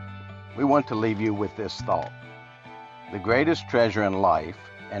 We want to leave you with this thought. The greatest treasure in life,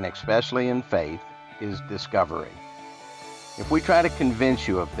 and especially in faith, is discovery. If we try to convince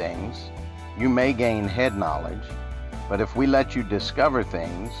you of things, you may gain head knowledge, but if we let you discover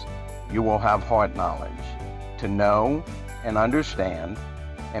things, you will have heart knowledge, to know and understand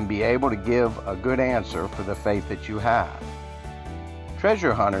and be able to give a good answer for the faith that you have.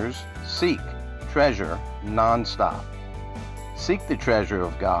 Treasure hunters seek treasure nonstop. Seek the treasure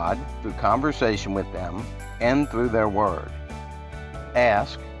of God through conversation with them and through their word.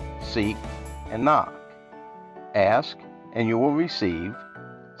 Ask, seek, and knock. Ask, and you will receive.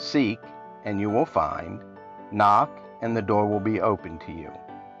 Seek, and you will find. Knock, and the door will be open to you.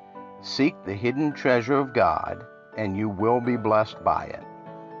 Seek the hidden treasure of God, and you will be blessed by it.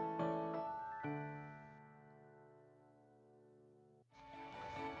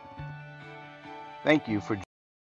 Thank you for